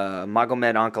event.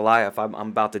 Magomed Ankalaev. I'm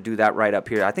about to do that right up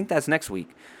here. I think that's next week.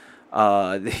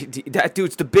 That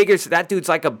dude's the biggest. That dude's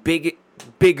like a bigger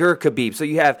Khabib. So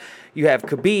you have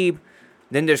Khabib,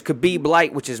 then there's Khabib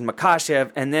Light, which is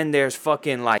Makhachev, and then there's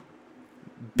fucking like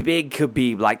big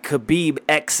Khabib, like Khabib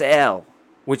XL,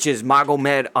 which is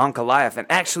Magomed Ankalaev. And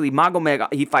actually,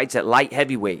 Magomed, he fights at light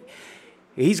heavyweight.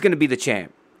 He's gonna be the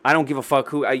champ. I don't give a fuck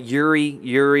who,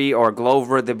 Yuri or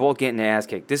Glover, they're both getting their ass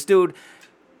kicked. This dude,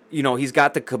 he's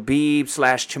got the Khabib /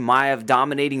 Chimaev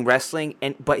dominating wrestling,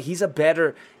 but he's a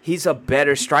better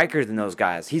striker than those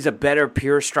guys. He's a better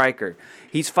pure striker.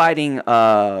 He's fighting,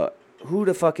 who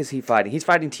the fuck is he fighting? He's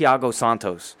fighting Thiago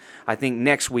Santos. I think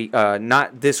next week,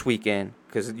 not this weekend,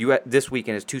 because this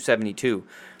weekend is 272.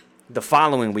 The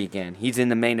following weekend, he's in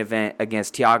the main event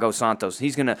against Thiago Santos.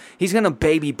 He's gonna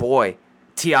baby boy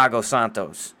Thiago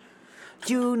Santos.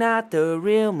 You not the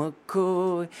real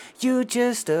McCoy. You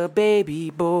just a baby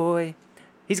boy.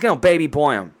 He's going to baby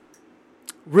boy him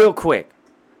real quick.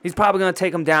 He's probably going to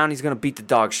take him down. He's going to beat the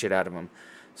dog shit out of him.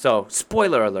 So,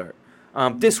 spoiler alert.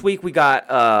 This week we got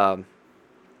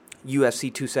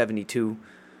UFC 272.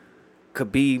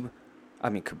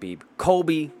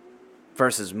 Colby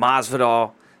versus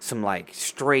Masvidal. Some like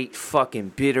straight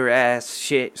fucking bitter ass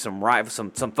shit, some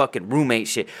fucking roommate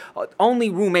shit. Only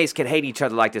roommates can hate each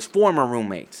other like this. Former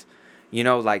roommates,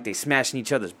 like they smashing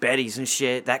each other's beddies and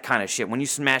shit, that kind of shit. When you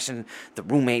smashing the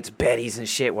roommates' beddies and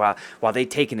shit while they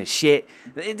taking a shit,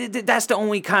 that's the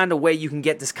only kind of way you can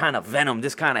get this kind of venom,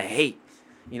 this kind of hate.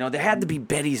 There had to be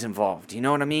beddies involved. You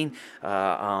know what I mean?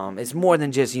 It's more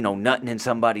than just nutting in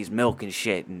somebody's milk and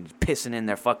shit and pissing in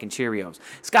their fucking Cheerios.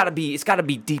 It's gotta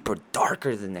be deeper,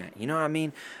 darker than that. You know what I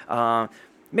mean?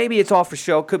 Maybe it's all for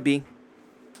show. Could be.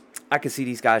 I could see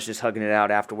these guys just hugging it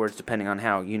out afterwards, depending on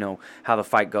how how the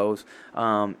fight goes.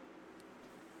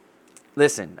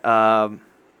 Listen,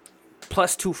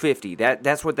 plus 250.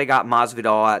 That's what they got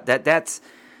Masvidal at.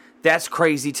 That's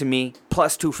crazy to me.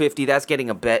 Plus 250, that's getting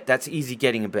a bet. That's easy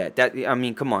getting a bet.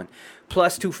 Come on.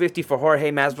 Plus 250 for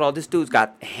Jorge Masvidal. This dude's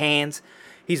got hands.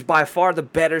 He's by far the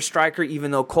better striker, even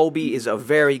though Colby is a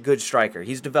very good striker.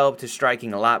 He's developed his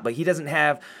striking a lot, but he doesn't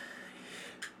have...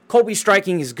 Colby's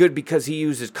striking is good because he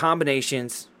uses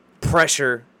combinations,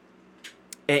 pressure,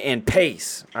 and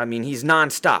pace. He's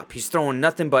nonstop. He's throwing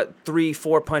nothing but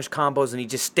 3-4 punch combos, and he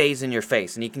just stays in your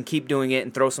face. And he can keep doing it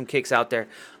and throw some kicks out there.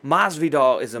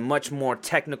 Masvidal is a much more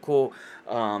technical.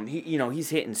 He's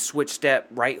hitting switch step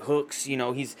right hooks.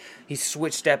 He's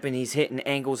switch stepping. He's hitting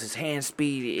angles. His hand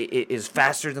speed is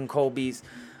faster than Colby's.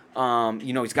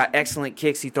 He's got excellent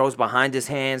kicks. He throws behind his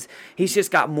hands. He's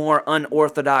just got more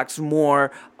unorthodox,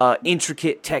 more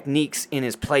intricate techniques in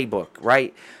his playbook.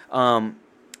 Right.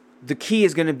 The key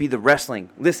is going to be the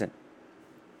wrestling. Listen,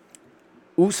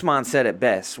 Usman said it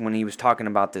best when he was talking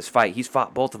about this fight. He's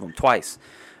fought both of them twice.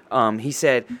 He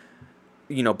said,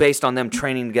 based on them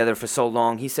training together for so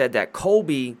long, he said that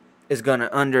Colby is going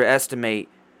to underestimate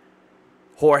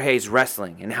Jorge's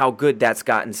wrestling and how good that's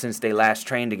gotten since they last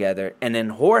trained together. And then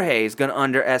Jorge is going to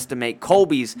underestimate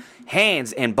Colby's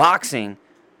hands and boxing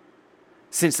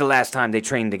since the last time they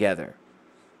trained together.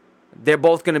 They're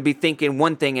both going to be thinking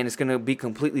one thing, and it's going to be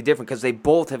completely different because they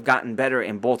both have gotten better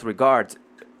in both regards.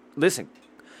 Listen,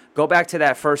 go back to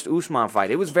that first Usman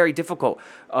fight. It was very difficult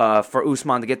for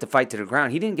Usman to get the fight to the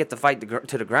ground. He didn't get the fight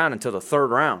to the ground until the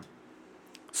third round.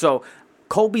 So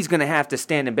Colby's going to have to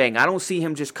stand and bang. I don't see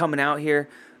him just coming out here.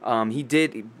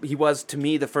 He was, to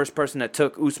me, the first person that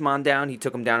took Usman down. He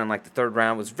took him down in like the third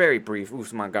round. It was very brief.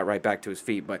 Usman got right back to his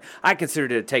feet, but I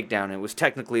considered it a takedown. It was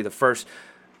technically the first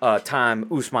time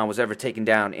Usman was ever taken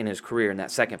down in his career in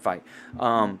that second fight.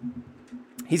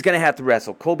 He's going to have to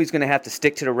wrestle. Colby's going to have to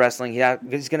stick to the wrestling.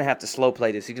 He's going to have to slow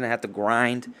play this. He's going to have to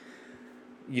grind,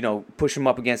 push him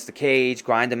up against the cage,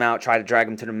 grind him out, try to drag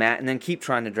him to the mat, and then keep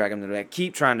trying to drag him to the mat,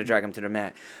 keep trying to drag him to the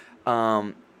mat.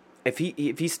 If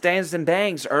he stands and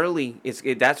bangs early,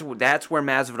 that's where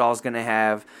Masvidal is going to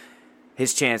have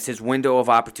his chance, his window of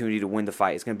opportunity to win the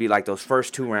fight. It's going to be like those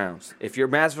first two rounds. If you're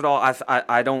Masvidal,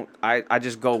 I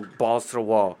just go balls to the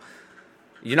wall.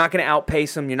 You're not going to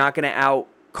outpace him. You're not going to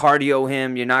cardio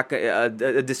him. You're not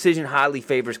a decision highly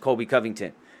favors Colby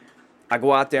Covington. I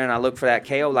go out there and I look for that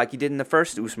KO like he did in the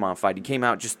first Usman fight. He came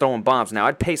out just throwing bombs. Now,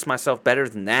 I'd pace myself better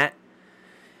than that.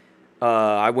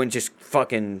 I wouldn't just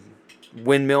fucking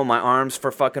windmill my arms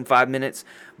for fucking 5 minutes.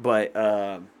 But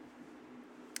I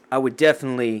would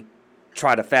definitely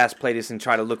try to fast play this and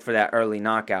try to look for that early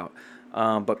knockout.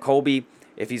 But Colby,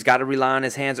 if he's got to rely on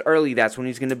his hands early, that's when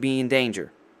he's going to be in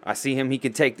danger. I see him. He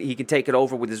can take it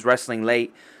over with his wrestling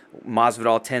late.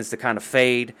 Masvidal tends to kind of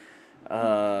fade.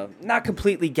 Not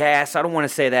completely gas. I don't want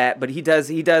to say that, but he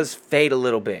does fade a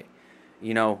little bit,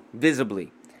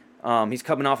 visibly. He's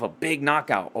coming off a big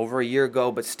knockout over a year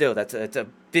ago, but still, it's a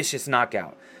vicious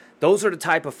knockout. Those are the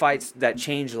type of fights that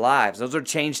change lives. Those are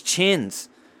change chins.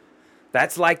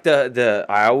 That's like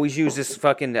I always use this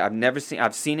fucking,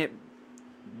 I've seen it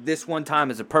this one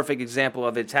time as a perfect example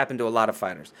of it. It's happened to a lot of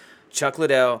fighters. Chuck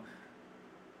Liddell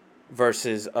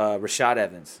versus Rashad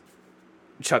Evans.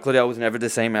 Chuck Liddell was never the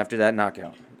same after that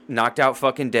knockout. Knocked out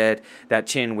fucking dead. That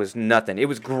chin was nothing. It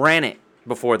was granite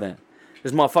before then.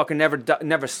 This motherfucker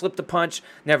never slipped a punch,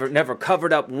 never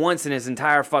covered up once in his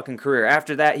entire fucking career.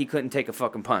 After that, he couldn't take a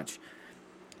fucking punch.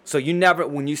 So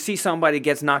when you see somebody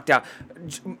gets knocked out,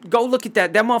 go look at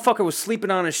that. That motherfucker was sleeping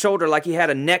on his shoulder like he had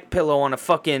a neck pillow on a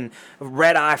fucking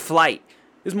red-eye flight.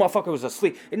 This motherfucker was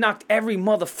asleep. It knocked every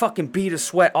motherfucking bead of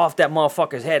sweat off that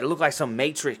motherfucker's head. It looked like some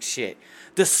Matrix shit.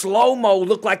 The slow-mo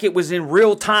looked like it was in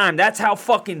real time. That's how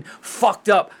fucking fucked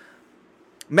up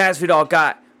Masvidal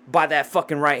got by that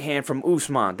fucking right hand from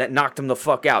Usman that knocked him the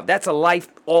fuck out. That's a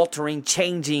life-altering,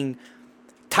 changing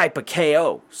type of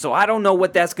KO. So I don't know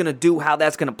what that's going to do, how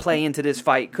that's going to play into this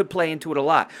fight. Could play into it a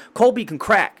lot. Colby can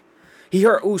crack. He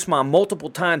hurt Usman multiple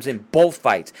times in both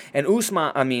fights. And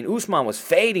Usman was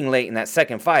fading late in that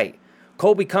second fight.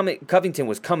 Colby Covington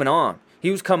was coming on. He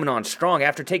was coming on strong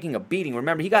after taking a beating.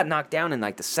 Remember, he got knocked down in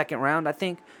like the second round, I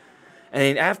think.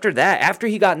 And after that, after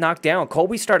he got knocked down,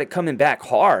 Colby started coming back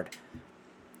hard.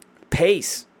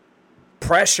 Pace,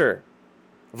 pressure,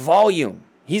 volume.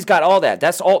 He's got all that.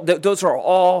 Those are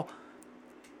all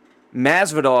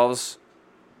Masvidal's,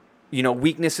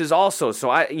 weaknesses also. So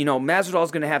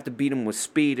Masvidal's going to have to beat him with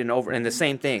speed and the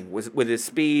same thing with his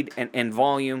speed and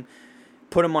volume.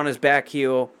 Put him on his back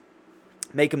heel,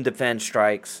 make him defend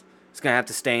strikes. He's going to have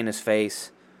to stay in his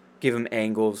face, give him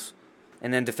angles,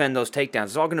 and then defend those takedowns.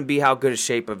 It's all going to be how good a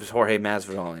shape of Jorge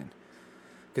Masvidal in.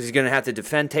 Because he's going to have to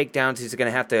defend takedowns. He's going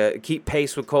to have to keep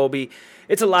pace with Colby.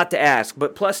 It's a lot to ask.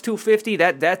 But plus 250,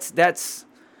 that's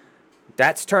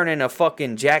turning a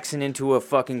fucking Jackson into a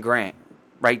fucking Grant.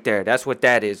 Right there. That's what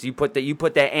that is. You put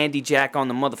that Andy Jack on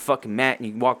the motherfucking mat and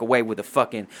you walk away with a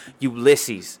fucking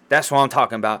Ulysses. That's what I'm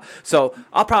talking about. So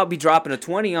I'll probably be dropping a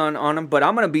 20 on him, but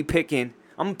I'm going to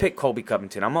pick Colby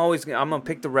Covington. I'm going to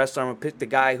pick the wrestler. I'm going to pick the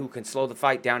guy who can slow the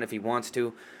fight down if he wants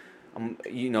to.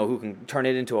 Who can turn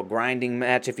it into a grinding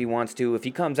match if he wants to. If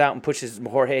he comes out and pushes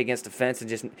Jorge against the fence and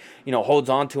just, holds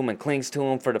on to him and clings to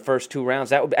him for the first 2 rounds,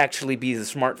 that would actually be the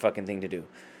smart fucking thing to do.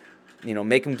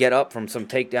 Make him get up from some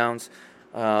takedowns,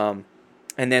 and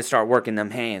then start working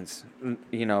them hands,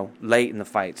 late in the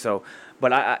fight. So,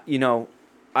 but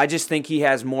I just think he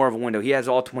has more of a window. He has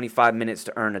all 25 minutes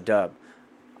to earn a dub.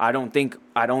 I don't think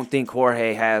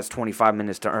Jorge has 25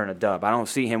 minutes to earn a dub. I don't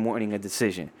see him winning a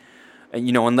decision.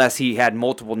 Unless he had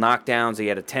multiple knockdowns, he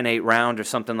had a 10-8 round or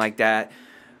something like that,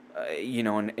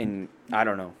 and I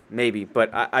don't know, maybe. But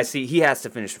I see he has to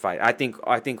finish the fight. I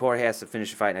think Jorge has to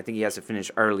finish the fight, and I think he has to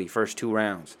finish early, first 2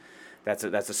 rounds. That's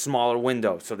a smaller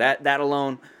window. So that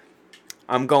alone,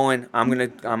 I'm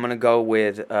gonna go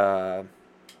with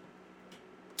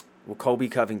Colby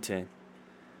Covington,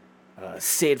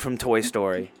 Sid from Toy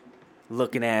Story,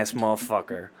 looking ass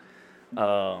motherfucker.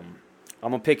 I'm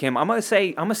gonna pick him. I'm gonna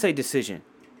say decision.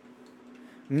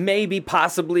 Maybe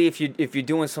possibly if you're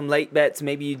doing some late bets,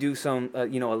 maybe you do some a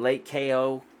late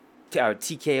KO or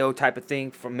TKO type of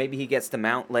thing. Maybe he gets the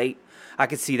mount late. I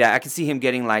could see that. I could see him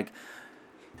getting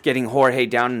Jorge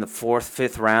down in the 4th,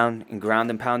 5th round and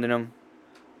ground and pounding him.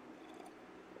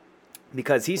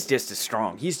 Because he's just as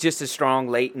strong. He's just as strong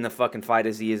late in the fucking fight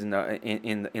as he is in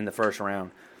the first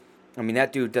round. I mean,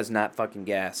 that dude does not fucking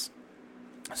gas.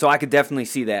 So I could definitely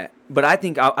see that. But I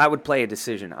think I would play a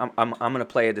decision. I'm going to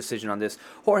play a decision on this.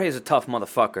 Jorge is a tough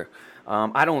motherfucker.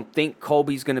 I don't think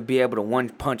Colby's going to be able to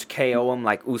one-punch KO him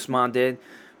like Usman did.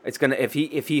 It's going to if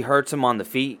he hurts him on the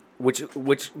feet,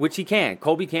 which he can.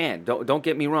 Colby can. Don't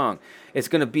get me wrong. It's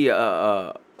going to be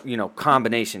a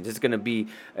combination. It's going to be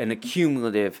an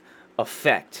accumulative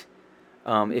effect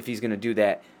if he's going to do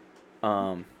that.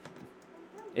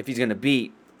 If he's going to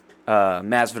beat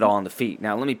Masvidal on the feet.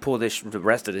 Now, let me pull the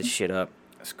rest of this shit up.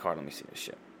 This card, let me see this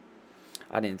shit.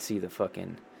 I didn't see the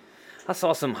fucking. I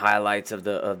saw some highlights of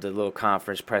the little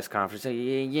press conference.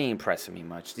 You ain't pressing me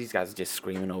much. These guys are just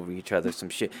screaming over each other some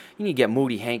shit. You need to get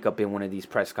Moody Hank up in one of these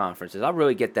press conferences. I'll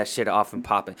really get that shit off and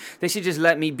popping. They should just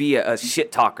let me be a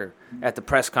shit talker at the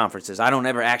press conferences. I don't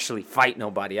ever actually fight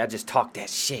nobody. I just talk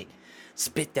that shit.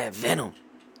 Spit that venom.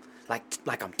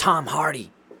 Like I'm Tom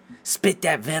Hardy. Spit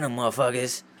that venom,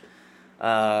 motherfuckers.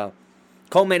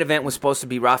 Co-main event was supposed to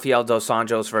be Rafael Dos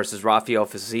Anjos versus Rafael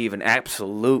Fiziev, an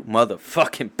absolute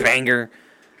motherfucking banger.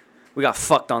 We got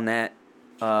fucked on that.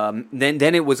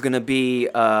 Then it was going to be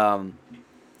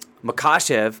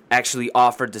Makhachev actually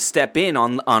offered to step in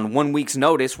on 1 week's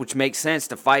notice, which makes sense,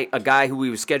 to fight a guy who he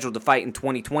was scheduled to fight in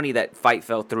 2020. That fight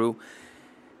fell through.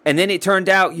 And then it turned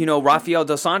out, Rafael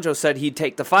Dos Anjos said he'd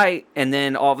take the fight, and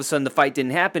then all of a sudden the fight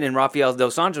didn't happen, and Rafael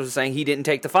Dos Anjos was saying he didn't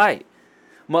take the fight.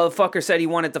 Motherfucker said he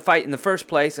wanted to fight in the first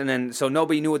place, and then so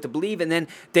nobody knew what to believe. And then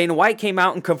Dana White came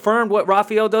out and confirmed what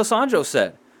Rafael Dos Anjos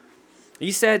said.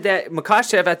 He said that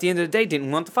Makhachev at the end of the day didn't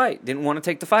want the fight, didn't want to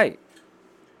take the fight.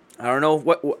 I don't know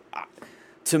what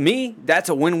to me, that's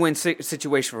a win-win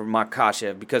situation for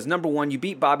Makhachev because number one, you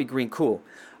beat Bobby Green, cool.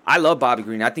 I love Bobby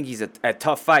Green. I think he's a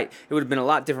tough fight. It would have been a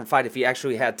lot different fight if he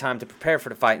actually had time to prepare for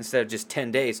the fight instead of just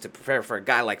 10 days to prepare for a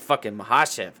guy like fucking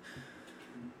Makhachev.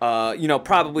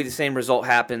 Probably the same result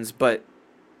happens, but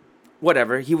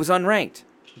whatever. He was unranked.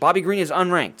 Bobby Green is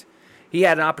unranked. He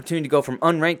had an opportunity to go from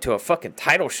unranked to a fucking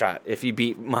title shot if he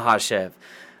beat Makhachev.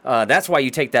 That's why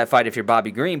you take that fight if you're Bobby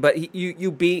Green, but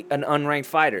you beat an unranked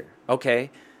fighter.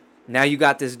 Okay. Now you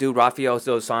got this dude, Rafael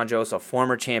Dos Anjos, a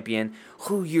former champion,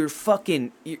 who you're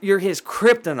his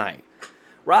kryptonite.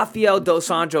 Rafael Dos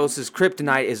Anjos'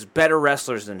 kryptonite is better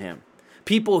wrestlers than him.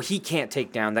 People he can't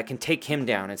take down that can take him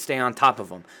down and stay on top of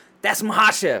him. That's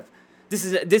Makhachev.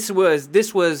 This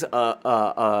was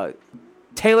a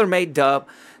tailor-made dub.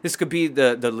 This could be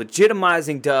the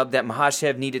legitimizing dub that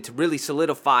Makhachev needed to really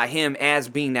solidify him as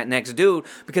being that next dude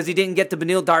because he didn't get the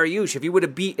Beneil Dariush. If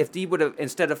he would have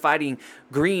instead of fighting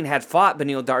Green had fought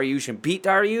Beneil Dariush and beat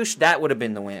Dariush, that would have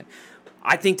been the win.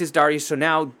 I think this Dariush. So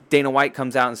now Dana White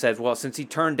comes out and says, well, since he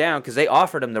turned down because they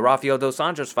offered him the Rafael Dos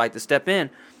Anjos fight to step in.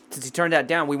 Since he turned that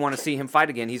down, we want to see him fight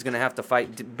again. He's going to have to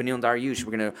fight Beneil Dariush.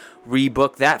 We're going to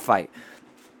rebook that fight,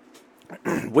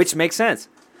 which makes sense.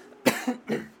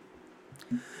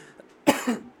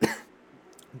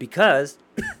 Because,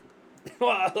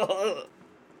 oh,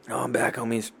 I'm back,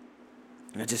 homies.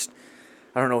 I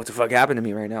don't know what the fuck happened to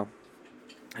me right now.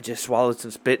 I just swallowed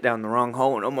some spit down the wrong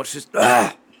hole and almost just,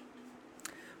 my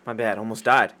bad, almost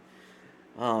died.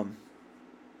 I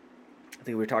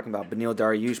think we were talking about Beneil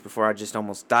Dariush before I just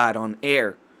almost died on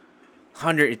air.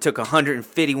 It took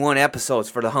 151 episodes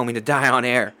for the homie to die on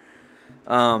air.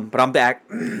 But I'm back.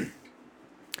 The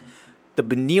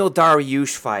Beneil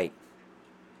Dariush fight.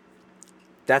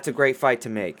 That's a great fight to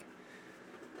make.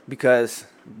 Because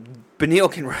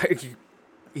Beneil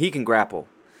can grapple.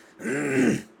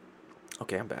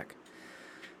 Okay, I'm back.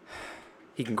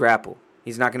 He can grapple.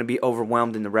 He's not going to be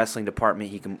overwhelmed in the wrestling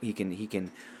department. He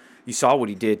can. You saw what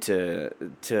he did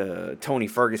to Tony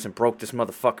Ferguson. Broke this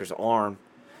motherfucker's arm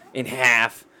in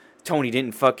half. Tony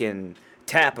didn't fucking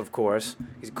tap, of course.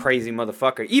 He's a crazy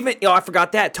motherfucker. I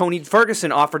forgot that. Tony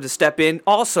Ferguson offered to step in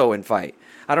also and fight.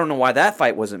 I don't know why that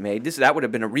fight wasn't made. That would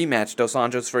have been a rematch. Dos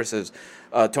Anjos versus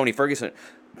Tony Ferguson.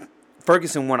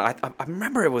 Ferguson won. I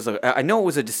remember it was I know it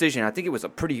was a decision. I think it was a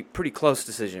pretty close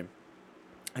decision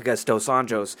against Dos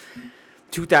Anjos.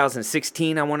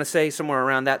 2016, I want to say, somewhere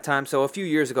around that time. So a few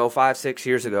years ago, 5-6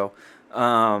 years ago.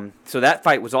 So that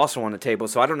fight was also on the table.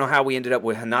 So I don't know how we ended up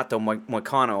with Renato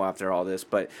Moicano after all this.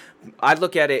 But I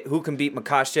look at it, who can beat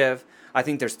Makhachev? I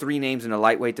think there's 3 names in the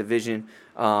lightweight division.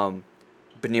 Beneil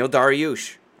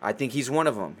Dariush. I think he's one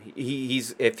of them.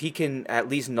 He's if he can at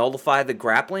least nullify the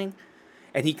grappling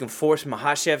and he can force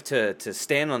Makhachev to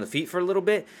stand on the feet for a little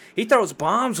bit, he throws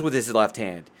bombs with his left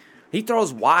hand. He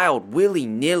throws wild,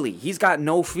 willy-nilly. He's got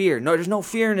no fear. No, there's no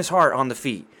fear in his heart on the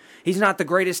feet. He's not the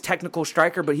greatest technical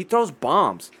striker, but he throws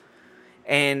bombs.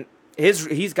 And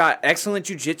he's got excellent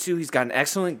jiu-jitsu. He's got an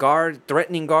excellent guard,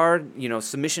 threatening guard,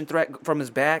 submission threat from his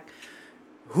back.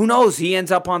 Who knows? He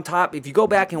ends up on top. If you go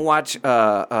back and watch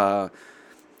Arman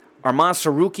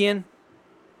Tsarukyan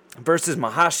versus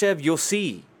Makhachev, you'll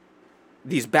see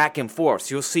these back and forths.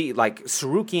 You'll see, like,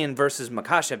 Tsarukyan versus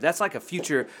Makhachev. That's like a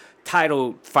future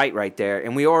title fight right there,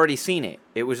 and we already seen it.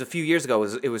 It was a few years ago.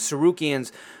 It was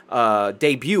Tsarukyan's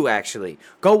debut, actually.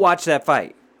 Go watch that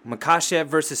fight. Makhachev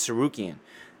versus Tsarukyan.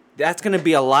 That's going to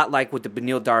be a lot like what the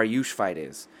Beneil Dariush fight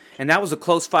is. And that was a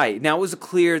close fight. Now, it was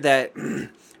clear that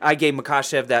I gave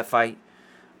Makhachev that fight.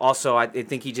 Also, I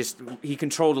think he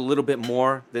controlled a little bit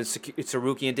more than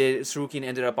Tsarukyan did. Tsarukyan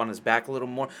ended up on his back a little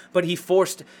more, but he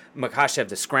forced Makhachev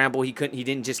to scramble. He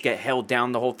didn't just get held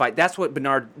down the whole fight. That's what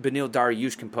Beneil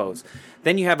Dariush can pose.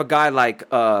 Then you have a guy like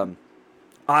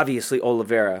obviously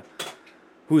Oliveira,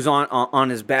 who's on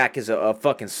his back is a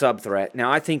fucking sub threat.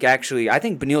 Now I think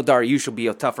Beneil Dariush will be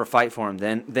a tougher fight for him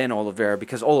than Oliveira,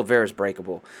 because Oliveira is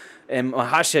breakable. And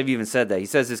Makhachev even said that. He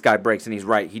says this guy breaks, and he's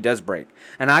right. He does break.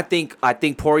 And I think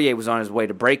Poirier was on his way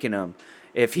to breaking him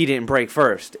if he didn't break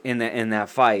first in that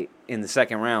fight in the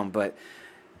second round. But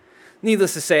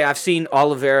needless to say, I've seen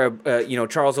Oliveira,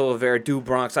 Charles Oliveira do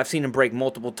Bronx. I've seen him break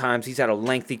multiple times. He's had a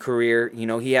lengthy career.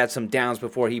 He had some downs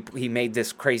before he made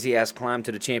this crazy ass climb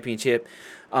to the championship.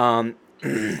 I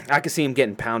could see him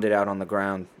getting pounded out on the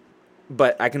ground.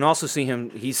 But I can also see him.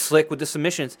 He's slick with the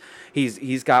submissions.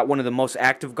 He's got one of the most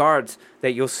active guards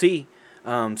that you'll see.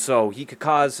 So he could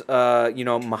cause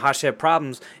Makhachev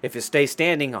problems if it stays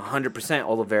standing. 100%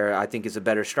 Oliveira, I think, is a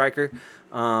better striker.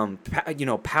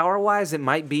 Power wise, it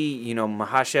might be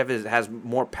Makhachev has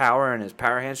more power in his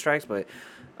power hand strikes, but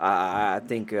I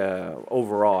think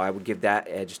overall I would give that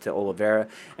edge to Oliveira.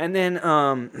 And then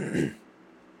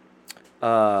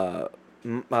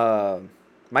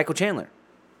Michael Chandler.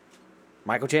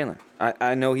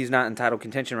 I know he's not in title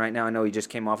contention right now. I know he just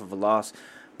came off of a loss.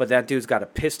 But that dude's got a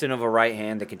piston of a right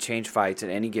hand that can change fights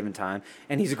at any given time.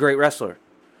 And he's a great wrestler.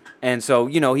 And so,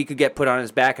 he could get put on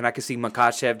his back. And I could see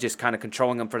Makhachev just kind of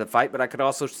controlling him for the fight. But I could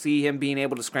also see him being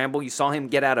able to scramble. You saw him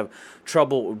get out of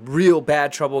trouble, real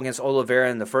bad trouble against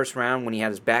Oliveira in the first round when he had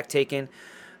his back taken.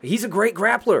 He's a great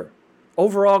grappler.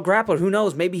 Overall grappler. Who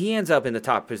knows? Maybe he ends up in the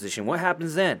top position. What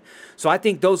happens then? So I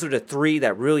think those are the three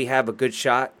that really have a good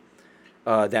shot.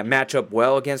 That match up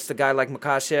well against a guy like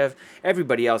Makhachev.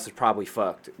 Everybody else is probably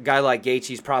fucked. A guy like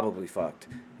Gaethje's probably fucked.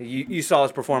 You saw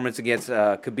his performance against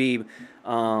Khabib.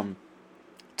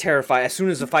 Terrified. As soon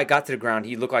as the fight got to the ground,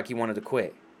 he looked like he wanted to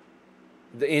quit.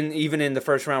 Even in the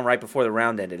first round, right before the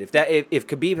round ended. If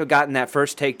Khabib had gotten that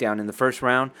first takedown in the first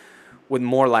round with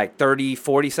more like 30,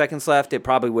 40 seconds left, it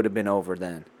probably would have been over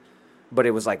then. But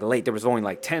it was like late. There was only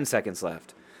like 10 seconds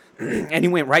left. And he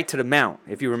went right to the mount,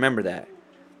 if you remember that.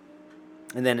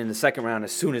 And then in the second round,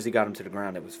 as soon as he got him to the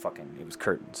ground, it was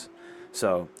curtains.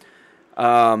 So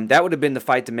that would have been the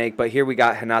fight to make. But here we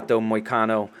got Renato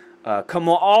Moicano. Come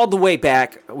all the way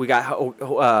back. We got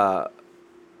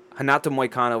Renato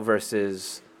Moicano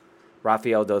versus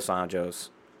Rafael Dos Anjos.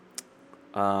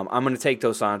 I'm going to take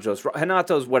Dos Anjos.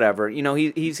 Renato's whatever.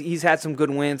 He's had some good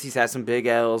wins. He's had some big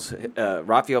L's.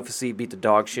 Rafael Fiziev beat the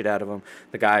dog shit out of him.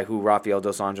 The guy who Rafael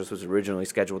Dos Anjos was originally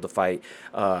scheduled to fight.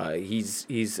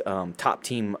 He's top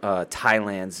team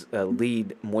Thailand's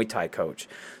lead Muay Thai coach.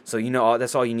 So,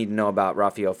 that's all you need to know about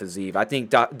Rafael Fiziev. I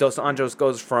think Dos Anjos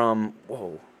goes from...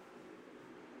 Whoa.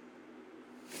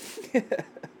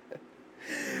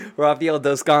 Rafael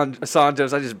Dos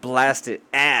Anjos, I just blasted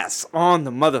ass on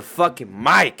the motherfucking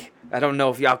mic. I don't know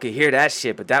if y'all could hear that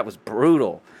shit, but that was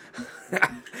brutal.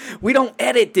 We don't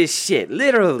edit this shit,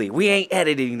 literally. We ain't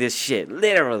editing this shit,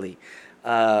 literally.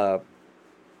 Rafael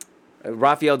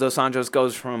Dos Anjos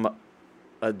goes from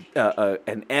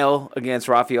an L against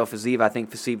Rafael Fiziev. I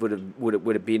think Fiziev would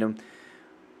have beat him.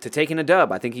 To taking a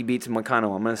dub. I think he beats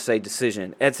Moicano. I'm going to say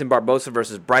decision. Edson Barbosa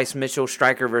versus Bryce Mitchell.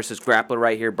 Striker versus grappler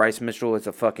right here. Bryce Mitchell is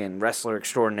a fucking wrestler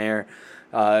extraordinaire.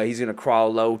 He's going to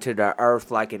crawl low to the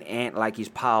earth like an ant, like he's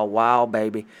Pow Wow,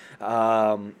 baby.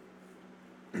 If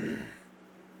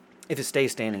it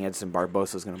stays standing, Edson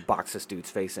Barbosa is going to box this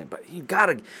dude's face in. But you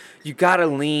gotta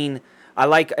lean. I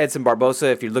like Edson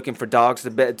Barbosa. If you're looking for dogs to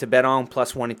bet on,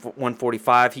 plus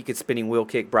 145, he could spinning wheel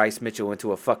kick Bryce Mitchell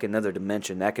into a fucking other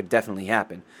dimension. That could definitely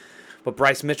happen. But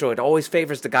Bryce Mitchell, it always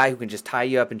favors the guy who can just tie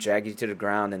you up and drag you to the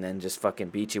ground and then just fucking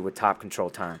beat you with top control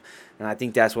time. And I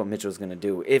think that's what Mitchell's going to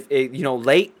do. If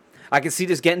late, I can see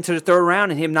this getting to the third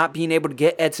round and him not being able to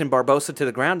get Edson Barbosa to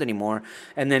the ground anymore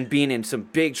and then being in some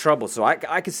big trouble. So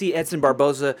I could see Edson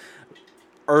Barbosa...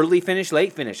 early finish,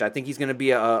 late finish. I think he's going to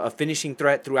be a finishing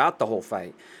threat throughout the whole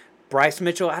fight. Bryce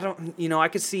Mitchell, I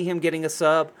could see him getting a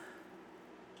sub.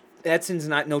 Edson's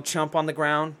not no chump on the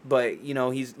ground, but,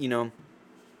 he's,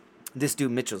 this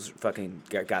dude Mitchell's fucking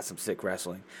got some sick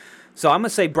wrestling. So I'm going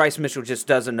to say Bryce Mitchell just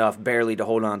does enough barely to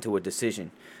hold on to a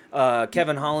decision.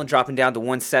 Kevin Holland dropping down to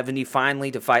 170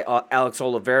 finally to fight Alex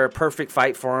Oliveira. Perfect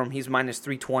fight for him. He's minus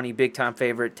 320, big time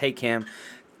favorite. Take him.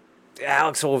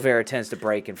 Alex Oliveira tends to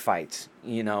break in fights.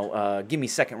 Give me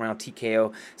second round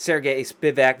TKO. Sergey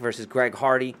Spivak versus Greg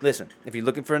Hardy. Listen, if you're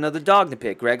looking for another dog to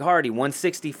pick, Greg Hardy,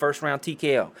 160, first round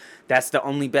TKO. That's the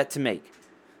only bet to make.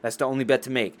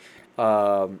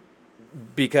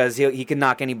 Because he can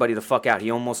knock anybody the fuck out. He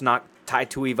almost knocked tied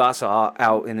Tuivasa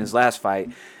out in his last fight.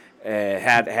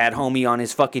 Had homie on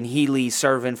his fucking Healy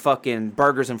serving fucking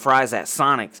burgers and fries at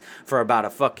Sonic's for about a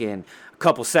fucking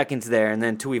couple seconds there, and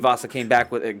then Tuivasa came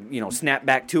back with snapped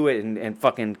back to it and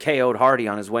fucking KO'd Hardy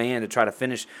on his way in to try to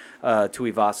finish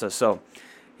Tuivasa. So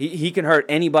he can hurt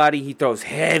anybody. He throws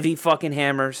heavy fucking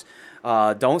hammers.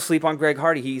 Don't sleep on Greg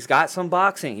Hardy. He's got some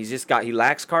boxing. He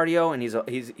lacks cardio, and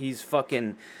he's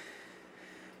fucking,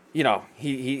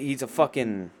 he's a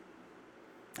fucking,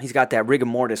 he's got that rigor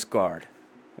mortis guard.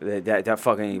 That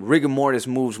fucking rigor mortis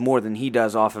moves more than he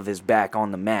does off of his back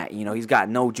on the mat. He's got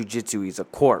no jiu-jitsu. He's a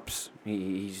corpse.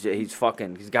 He's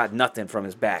got nothing from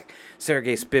his back.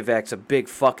 Sergey Spivak's a big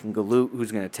fucking galoot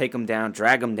who's going to take him down,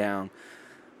 drag him down,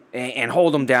 and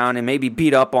hold him down and maybe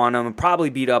beat up on him,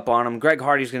 probably beat up on him. Greg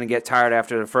Hardy's going to get tired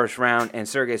after the first round, and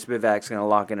Sergey Spivak's going to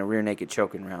lock in a rear naked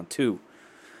choke in round 2.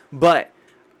 But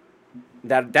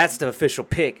that's the official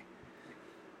pick.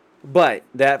 But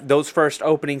those first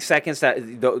opening seconds,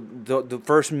 the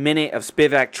first minute of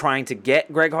Spivak trying to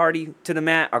get Greg Hardy to the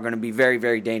mat are going to be very,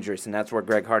 very dangerous, and that's where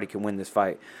Greg Hardy can win this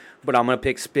fight. But I'm going to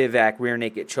pick Spivak rear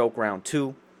naked choke round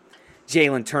 2.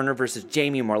 Jalen Turner versus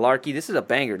Jamie Mullarkey. This is a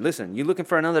banger. Listen, you looking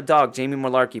for another dog, Jamie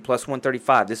Mullarkey, plus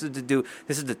 135. This is the dude.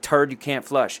 This is the turd you can't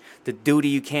flush. The duty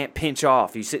you can't pinch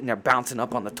off. You sitting there bouncing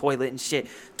up on the toilet and shit,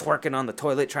 twerking on the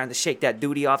toilet, trying to shake that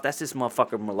duty off. That's this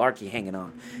motherfucker Mullarkey hanging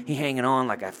on. He hanging on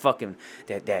like a fucking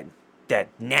that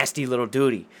nasty little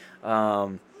duty.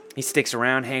 He sticks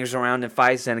around, hangs around in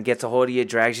fights, and gets a hold of you,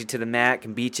 drags you to the mat,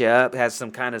 can beat you up, has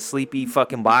some kind of sleepy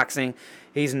fucking boxing.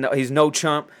 He's no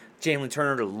chump. Jalen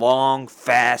Turner, long,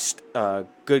 fast,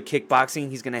 good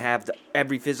kickboxing. He's going to have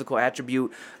every physical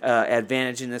attribute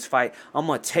advantage in this fight. I'm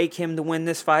going to take him to win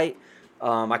this fight.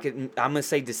 I'm going to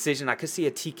say decision. I could see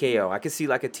a TKO. I could see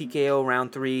like a TKO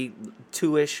round 3,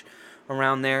 2-ish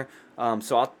around there.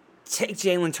 So I'll take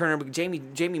Jalen Turner. But Jamie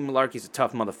Mullarkey's a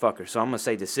tough motherfucker, so I'm going to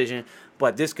say decision.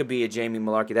 But this could be a Jamie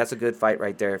Mullarkey. That's a good fight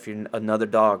right there. If you're another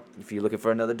dog, if you're looking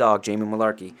for another dog, Jamie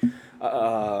Mullarkey.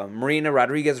 Marina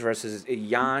Rodriguez versus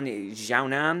Yan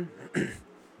Xiaonan.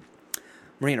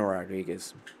 Marina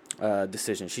Rodriguez,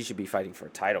 decision. She should be fighting for a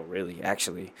title, really,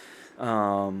 actually.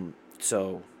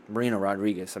 So Marina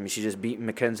Rodriguez. I mean, she just beat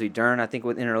Mackenzie Dern, I think,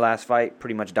 in her last fight.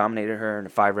 Pretty much dominated her in a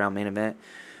 5-round main event.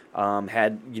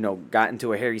 Got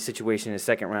into a hairy situation in the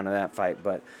second round of that fight,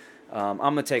 but I'm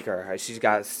gonna take her. She's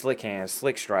got slick hands,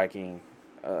 slick striking,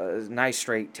 nice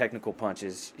straight technical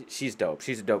punches. She's dope.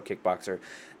 She's a dope kickboxer.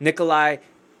 Nikolai,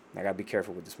 I gotta be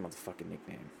careful with this motherfucking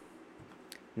nickname.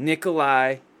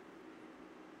 Nikolai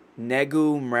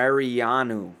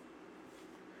Negumereanu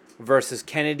versus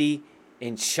Kennedy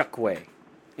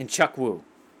Nzechukwu.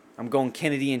 I'm going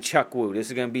Kennedy Nzechukwu. This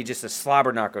is going to be just a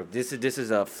slobber knocker. This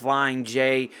is a Flying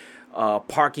J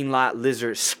parking lot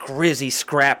lizard scrizzy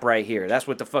scrap right here. That's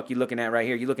what the fuck you looking at right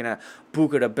here. You're looking at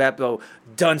Buca de Beppo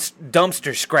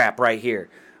dumpster scrap right here.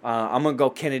 I'm going to go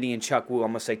Kennedy Nzechukwu.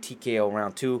 I'm going to say TKO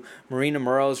round 2. Marina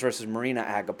Moroz versus Marina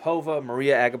Agapova.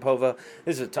 Maria Agapova.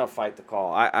 This is a tough fight to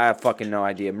call. I have fucking no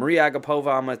idea. Maria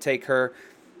Agapova, I'm going to take her.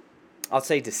 I'll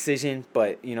say decision,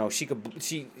 but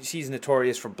she's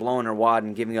notorious for blowing her wad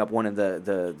and giving up one of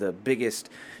the biggest.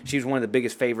 She was one of the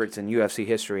biggest favorites in UFC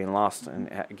history and lost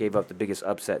and gave up the biggest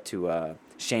upset to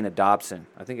Shayna Dobson.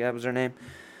 I think that was her name.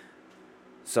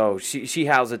 So she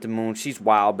howls at the moon. She's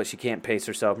wild, but she can't pace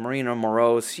herself. Marina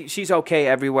Moroz, she's okay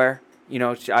everywhere.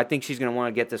 I think she's going to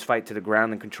want to get this fight to the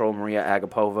ground and control Maria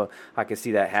Agapova. I can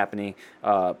see that happening.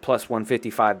 Plus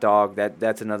 155 dog.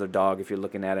 That's another dog if you're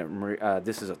looking at it.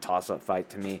 This is a toss-up fight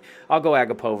to me. I'll go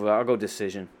Agapova. I'll go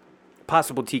decision.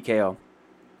 Possible TKO.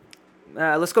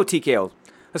 Let's go TKO.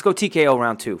 Let's go TKO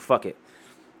round 2. Fuck it.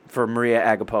 For Maria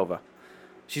Agapova.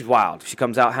 She's wild. She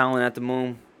comes out howling at the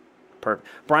moon. Perfect.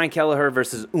 Brian Kelleher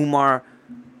versus Umar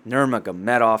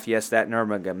Nurmagomedov. Yes, that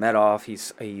Nurmagomedov.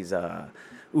 He's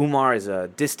Umar is a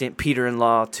distant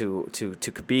Peter-in-law to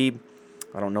Khabib.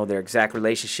 I don't know their exact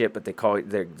relationship, but they call it.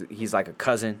 He's like a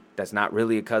cousin that's not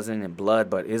really a cousin in blood,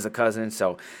 but is a cousin.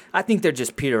 So I think they're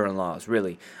just Peter-in-laws,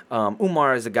 really.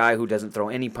 Umar is a guy who doesn't throw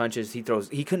any punches. He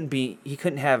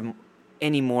couldn't have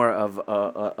any more of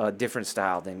a different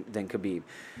style than Khabib.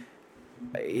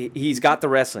 He's got the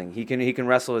wrestling. He can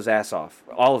wrestle his ass off.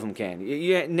 All of them can.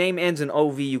 Name ends in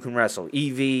OV, you can wrestle.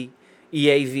 EV.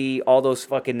 EAV, all those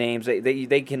fucking names,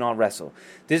 they can all wrestle.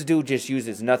 This dude just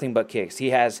uses nothing but kicks.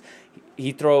 He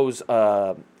throws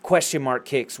question mark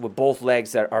kicks with both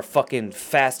legs that are fucking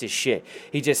fast as shit.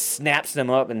 He just snaps them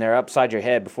up and they're upside your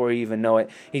head before you even know it.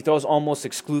 He throws almost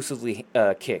exclusively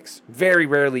kicks. Very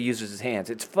rarely uses his hands.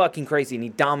 It's fucking crazy, and he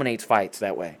dominates fights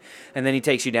that way. And then he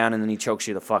takes you down and then he chokes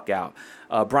you the fuck out.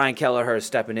 Brian Kelleher is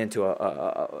stepping into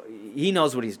he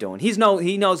knows what he's doing. He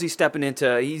knows he's stepping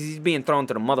into, he's being thrown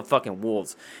to the motherfucking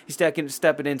wolves. He's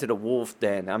stepping into the wolf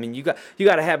den. I mean, you got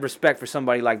to have respect for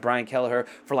somebody like Brian Kelleher,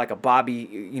 for like a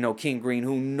Bobby, King Green,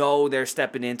 who know they're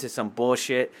stepping into some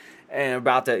bullshit and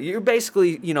you're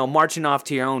basically, marching off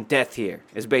to your own death here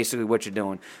is basically what you're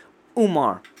doing.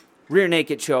 Umar, rear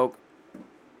naked choke,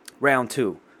 round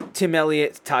 2. Tim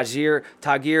Elliott, Tagir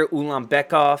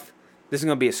Ulanbekov. This is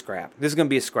going to be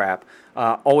a scrap.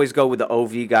 Always go with the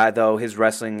OV guy, though. His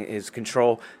wrestling, his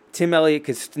control. Tim Elliott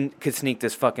could sneak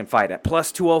this fucking fight at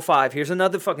plus 205. Here's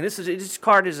another fucking... This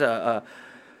card is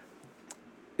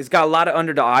it's got a lot of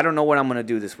underdog. I don't know what I'm going to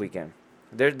do this weekend.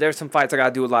 There's some fights I got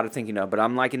to do a lot of thinking of, but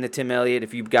I'm liking the Tim Elliott.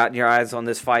 If you've gotten your eyes on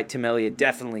this fight, Tim Elliott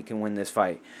definitely can win this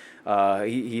fight.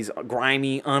 He's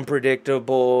grimy,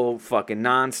 unpredictable, fucking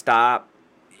nonstop.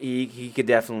 He could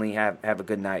definitely have a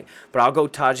good night. But I'll go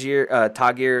Tagir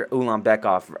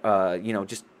Ulanbekov.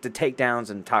 Just the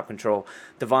takedowns and top control.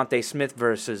 Devontae Smith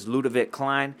versus Ludovic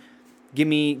Klein. Give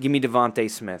me Devontae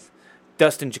Smith.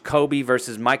 Dustin Jacoby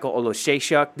versus Michael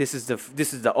Olashechuk. This is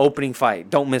the opening fight.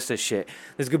 Don't miss this shit.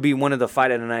 This could be one of the fight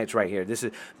of the nights right here. This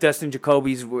is Dustin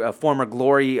Jacoby's former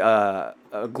Glory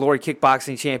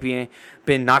kickboxing champion.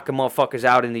 Been knocking motherfuckers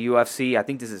out in the UFC. I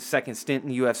think this is his second stint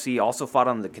in the UFC. Also fought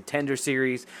on the Contender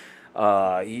Series.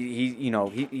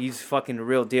 He's fucking the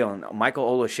real deal. And Michal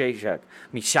Olashechuk,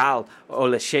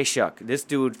 this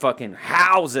dude fucking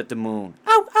howls at the moon.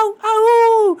 Ow, ow,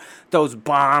 ow! Those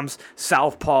bombs,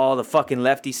 southpaw, the fucking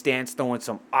lefty stance, throwing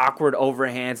some awkward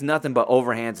overhands, nothing but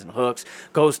overhands and hooks.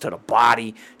 Goes to the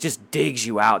body, just digs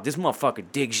you out. This motherfucker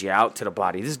digs you out to the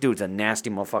body. This dude's a nasty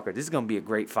motherfucker. This is gonna be a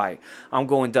great fight. I'm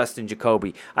going Dustin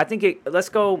Jacoby. I think let's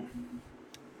go.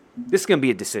 This is going to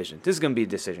be a decision.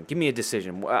 Give me a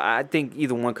decision. I think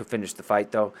either one could finish the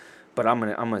fight, though. But I'm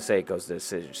gonna say it goes to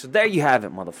decision. So there you have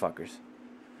it, motherfuckers.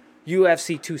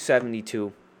 UFC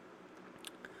 272.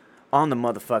 On the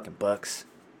motherfucking Bucks.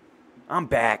 I'm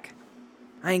back.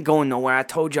 I ain't going nowhere. I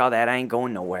told y'all that. I ain't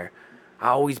going nowhere.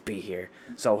 I'll always be here.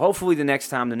 So hopefully the next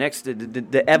time,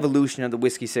 the evolution of the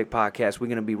Whiskey Sick podcast, we're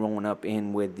going to be rolling up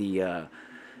in with the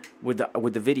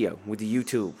video, with the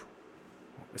YouTube.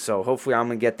 So hopefully I'm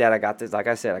gonna get that. I got this, like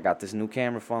I said, I got this new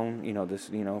camera phone.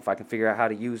 If I can figure out how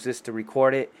to use this to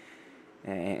record it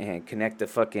and connect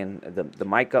the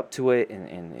mic up to it,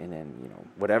 and then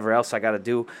whatever else I got to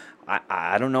do.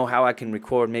 I don't know how I can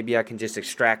record. Maybe I can just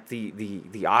extract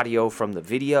the audio from the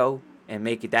video and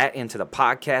make that into the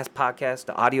podcast,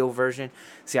 the audio version.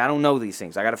 See, I don't know these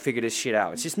things. I got to figure this shit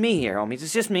out. It's just me here, homies.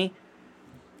 It's just me.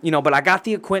 But I got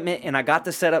the equipment and I got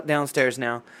the setup downstairs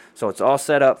now. So it's all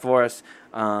set up for us.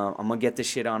 I'm going to get this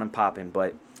shit on and popping.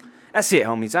 But that's it,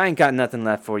 homies. I ain't got nothing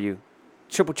left for you.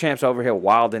 Triple Champ's over here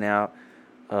wilding out.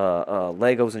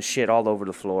 Legos and shit all over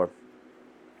the floor.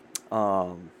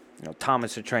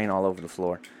 Thomas the Train all over the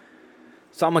floor.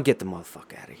 So I'm going to get the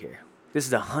motherfucker out of here. This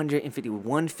is the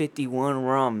 151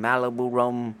 rum, Malibu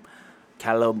rum,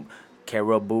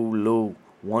 Caribou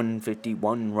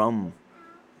 151 rum.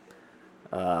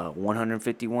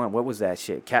 151. What was that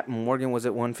shit? Captain Morgan, was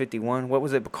it 151? What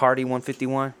was it? Bacardi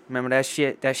 151? Remember that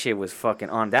shit? That shit was fucking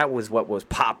on. That was what was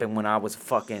popping when I was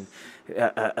fucking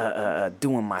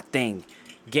doing my thing,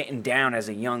 getting down as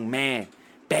a young man.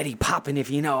 Betty popping, if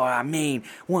you know what I mean.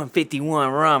 151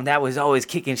 rum. That was always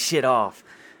kicking shit off.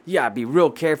 You gotta be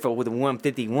real careful with the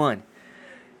 151.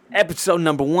 Episode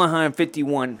number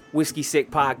 151, Whiskey Sick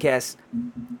Podcast.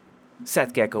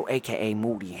 Seth Gecko, a.k.a.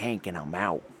 Moody Hank, and I'm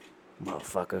out.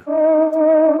 Motherfucker.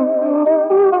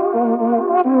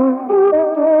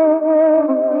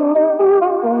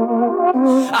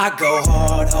 I go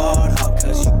hard,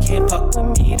 cause you can't fuck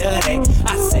with me today.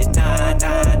 I said, nah,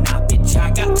 bitch, I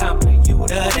got time for you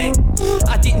today.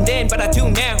 I didn't then, but I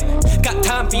do now. Got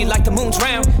time for you like the moon's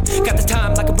round. Got the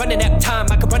time like I'm running out of time.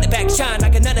 I can run it back, shine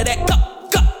like a none of that.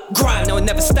 Go, grind, no, it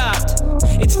never stopped.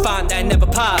 It's fine that it never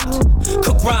popped.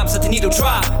 Cook rhymes, let the needle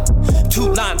drop.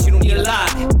 2 lines, you don't need a lot.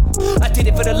 I did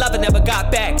it for the love and never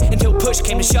got back. Until push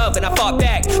came to shove and I fought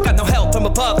back. Got no help from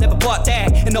above, never bought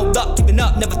that. And no luck, giving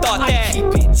up, never thought that. I keep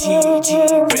it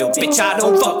GG, real bitch, I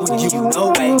don't fuck with you,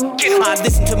 no way. I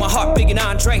listen to my heart, Big and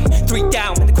Andre. 3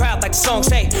 down in the crowd like the song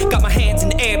say. Got my hands in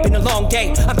the air, been a long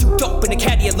day. I'm too dope in the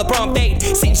caddy of LeBron Fade.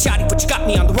 Sitting shoddy, but you got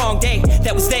me on the wrong day.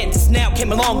 That was then, this now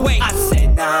came a long way. I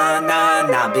said, nah,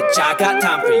 bitch, I got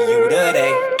time for you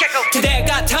today. Today I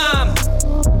got time.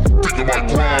 Thinking my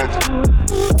grind.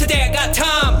 Today I got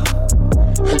time.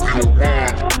 Hope you don't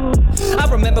mind. I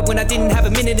remember when I didn't have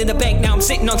a minute in the bank. Now I'm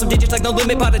sitting on some digits like no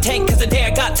limit by the tank. Cause today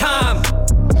I got time.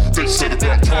 They said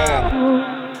about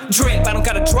time. Drip, I don't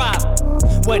gotta drop.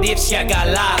 What if shit, I got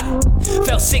live?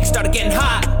 Felt sick, started getting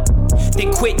hot.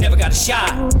 Then quit, never got a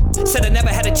shot. Said I never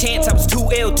had a chance, I was too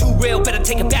ill, too real. Better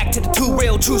take it back to the too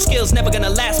real. True skills, never gonna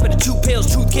last, better chew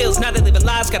pills. Truth kills, now they living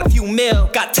lies, got a few mil.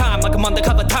 Got time, like I'm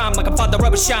undercover time. Like I'm father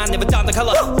rubber shine, never down the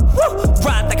color.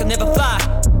 Ride like I'll never fly.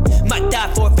 Might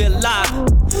die for it, feel alive.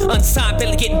 Unsigned,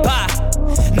 barely getting by.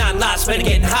 9 lives, better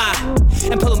getting high.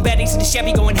 And pulling baddies in the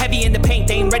Chevy, going heavy in the paint.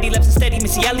 They ain't ready, left and steady,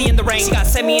 Missy Ellie in the rain. She got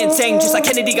semi-insane, just like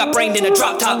Kennedy got brained in a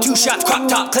drop top. 2 shots, crop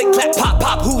top, click, clap, pop,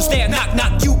 pop. Who's there? Knock,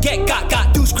 knock, you get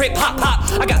got, deuce, crib, hop,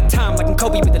 hop. I got time like I'm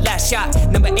Kobe with the last shot.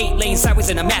 Number 8 lane sideways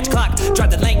in a match clock.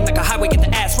 Drive the lane like a highway, get the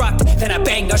ass rocked. Then I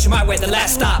banged, usher my way, the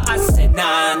last stop. I said,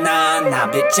 nah,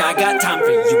 bitch, I got time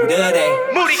for you today.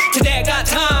 Moody, today I got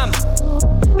time.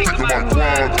 Thinking my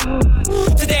grind.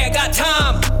 Today I got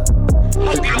time.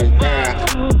 Hope you don't mind.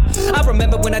 I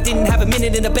remember when I didn't have a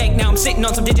minute in the bank. Now I'm sitting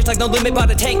on some digits like no limit by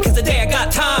the tank. Cause today I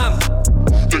got time.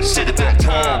 They said about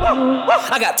time.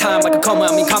 I got time like a coma,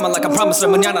 I mean common like I promised her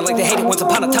manana. Like they hate it once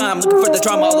upon a time. Looking for the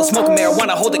drama, all the smoking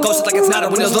marijuana. Hold it ghost like it's not a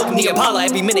windows open the Impala.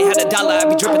 Every minute had a dollar, I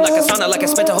be dripping like a sauna. Like I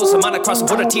spent a whole semana across the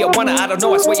border Tijuana. I don't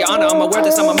know, I swear your honor, I'm aware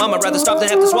this I'm a mama. Rather starve than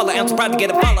have to swallow ounce of pride to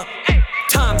get a follow.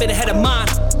 Time been ahead of mine.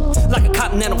 Like a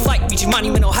continental flight, reaching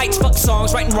monumental heights. Fuck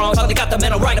songs, righting wrongs, finally got the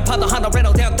mental right. Upon the Honda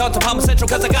rental down to Palma Central.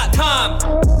 Cause I got time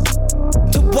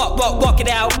to walk it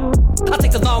out. I'll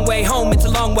take the long way home, it's a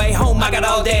long way home. I got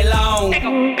all day long.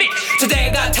 Today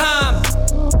I got time.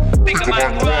 Thinking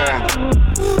my grind.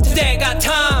 Today I got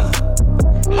time.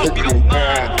 Hope you don't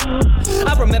mind.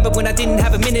 I remember when I didn't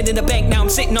have a minute in the bank. Now I'm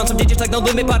sitting on some digits like no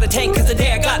limit by the tank. Cause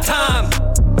today I got time.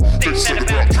 They said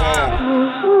about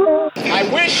time. I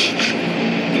wish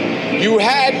you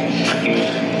had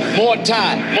more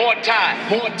time.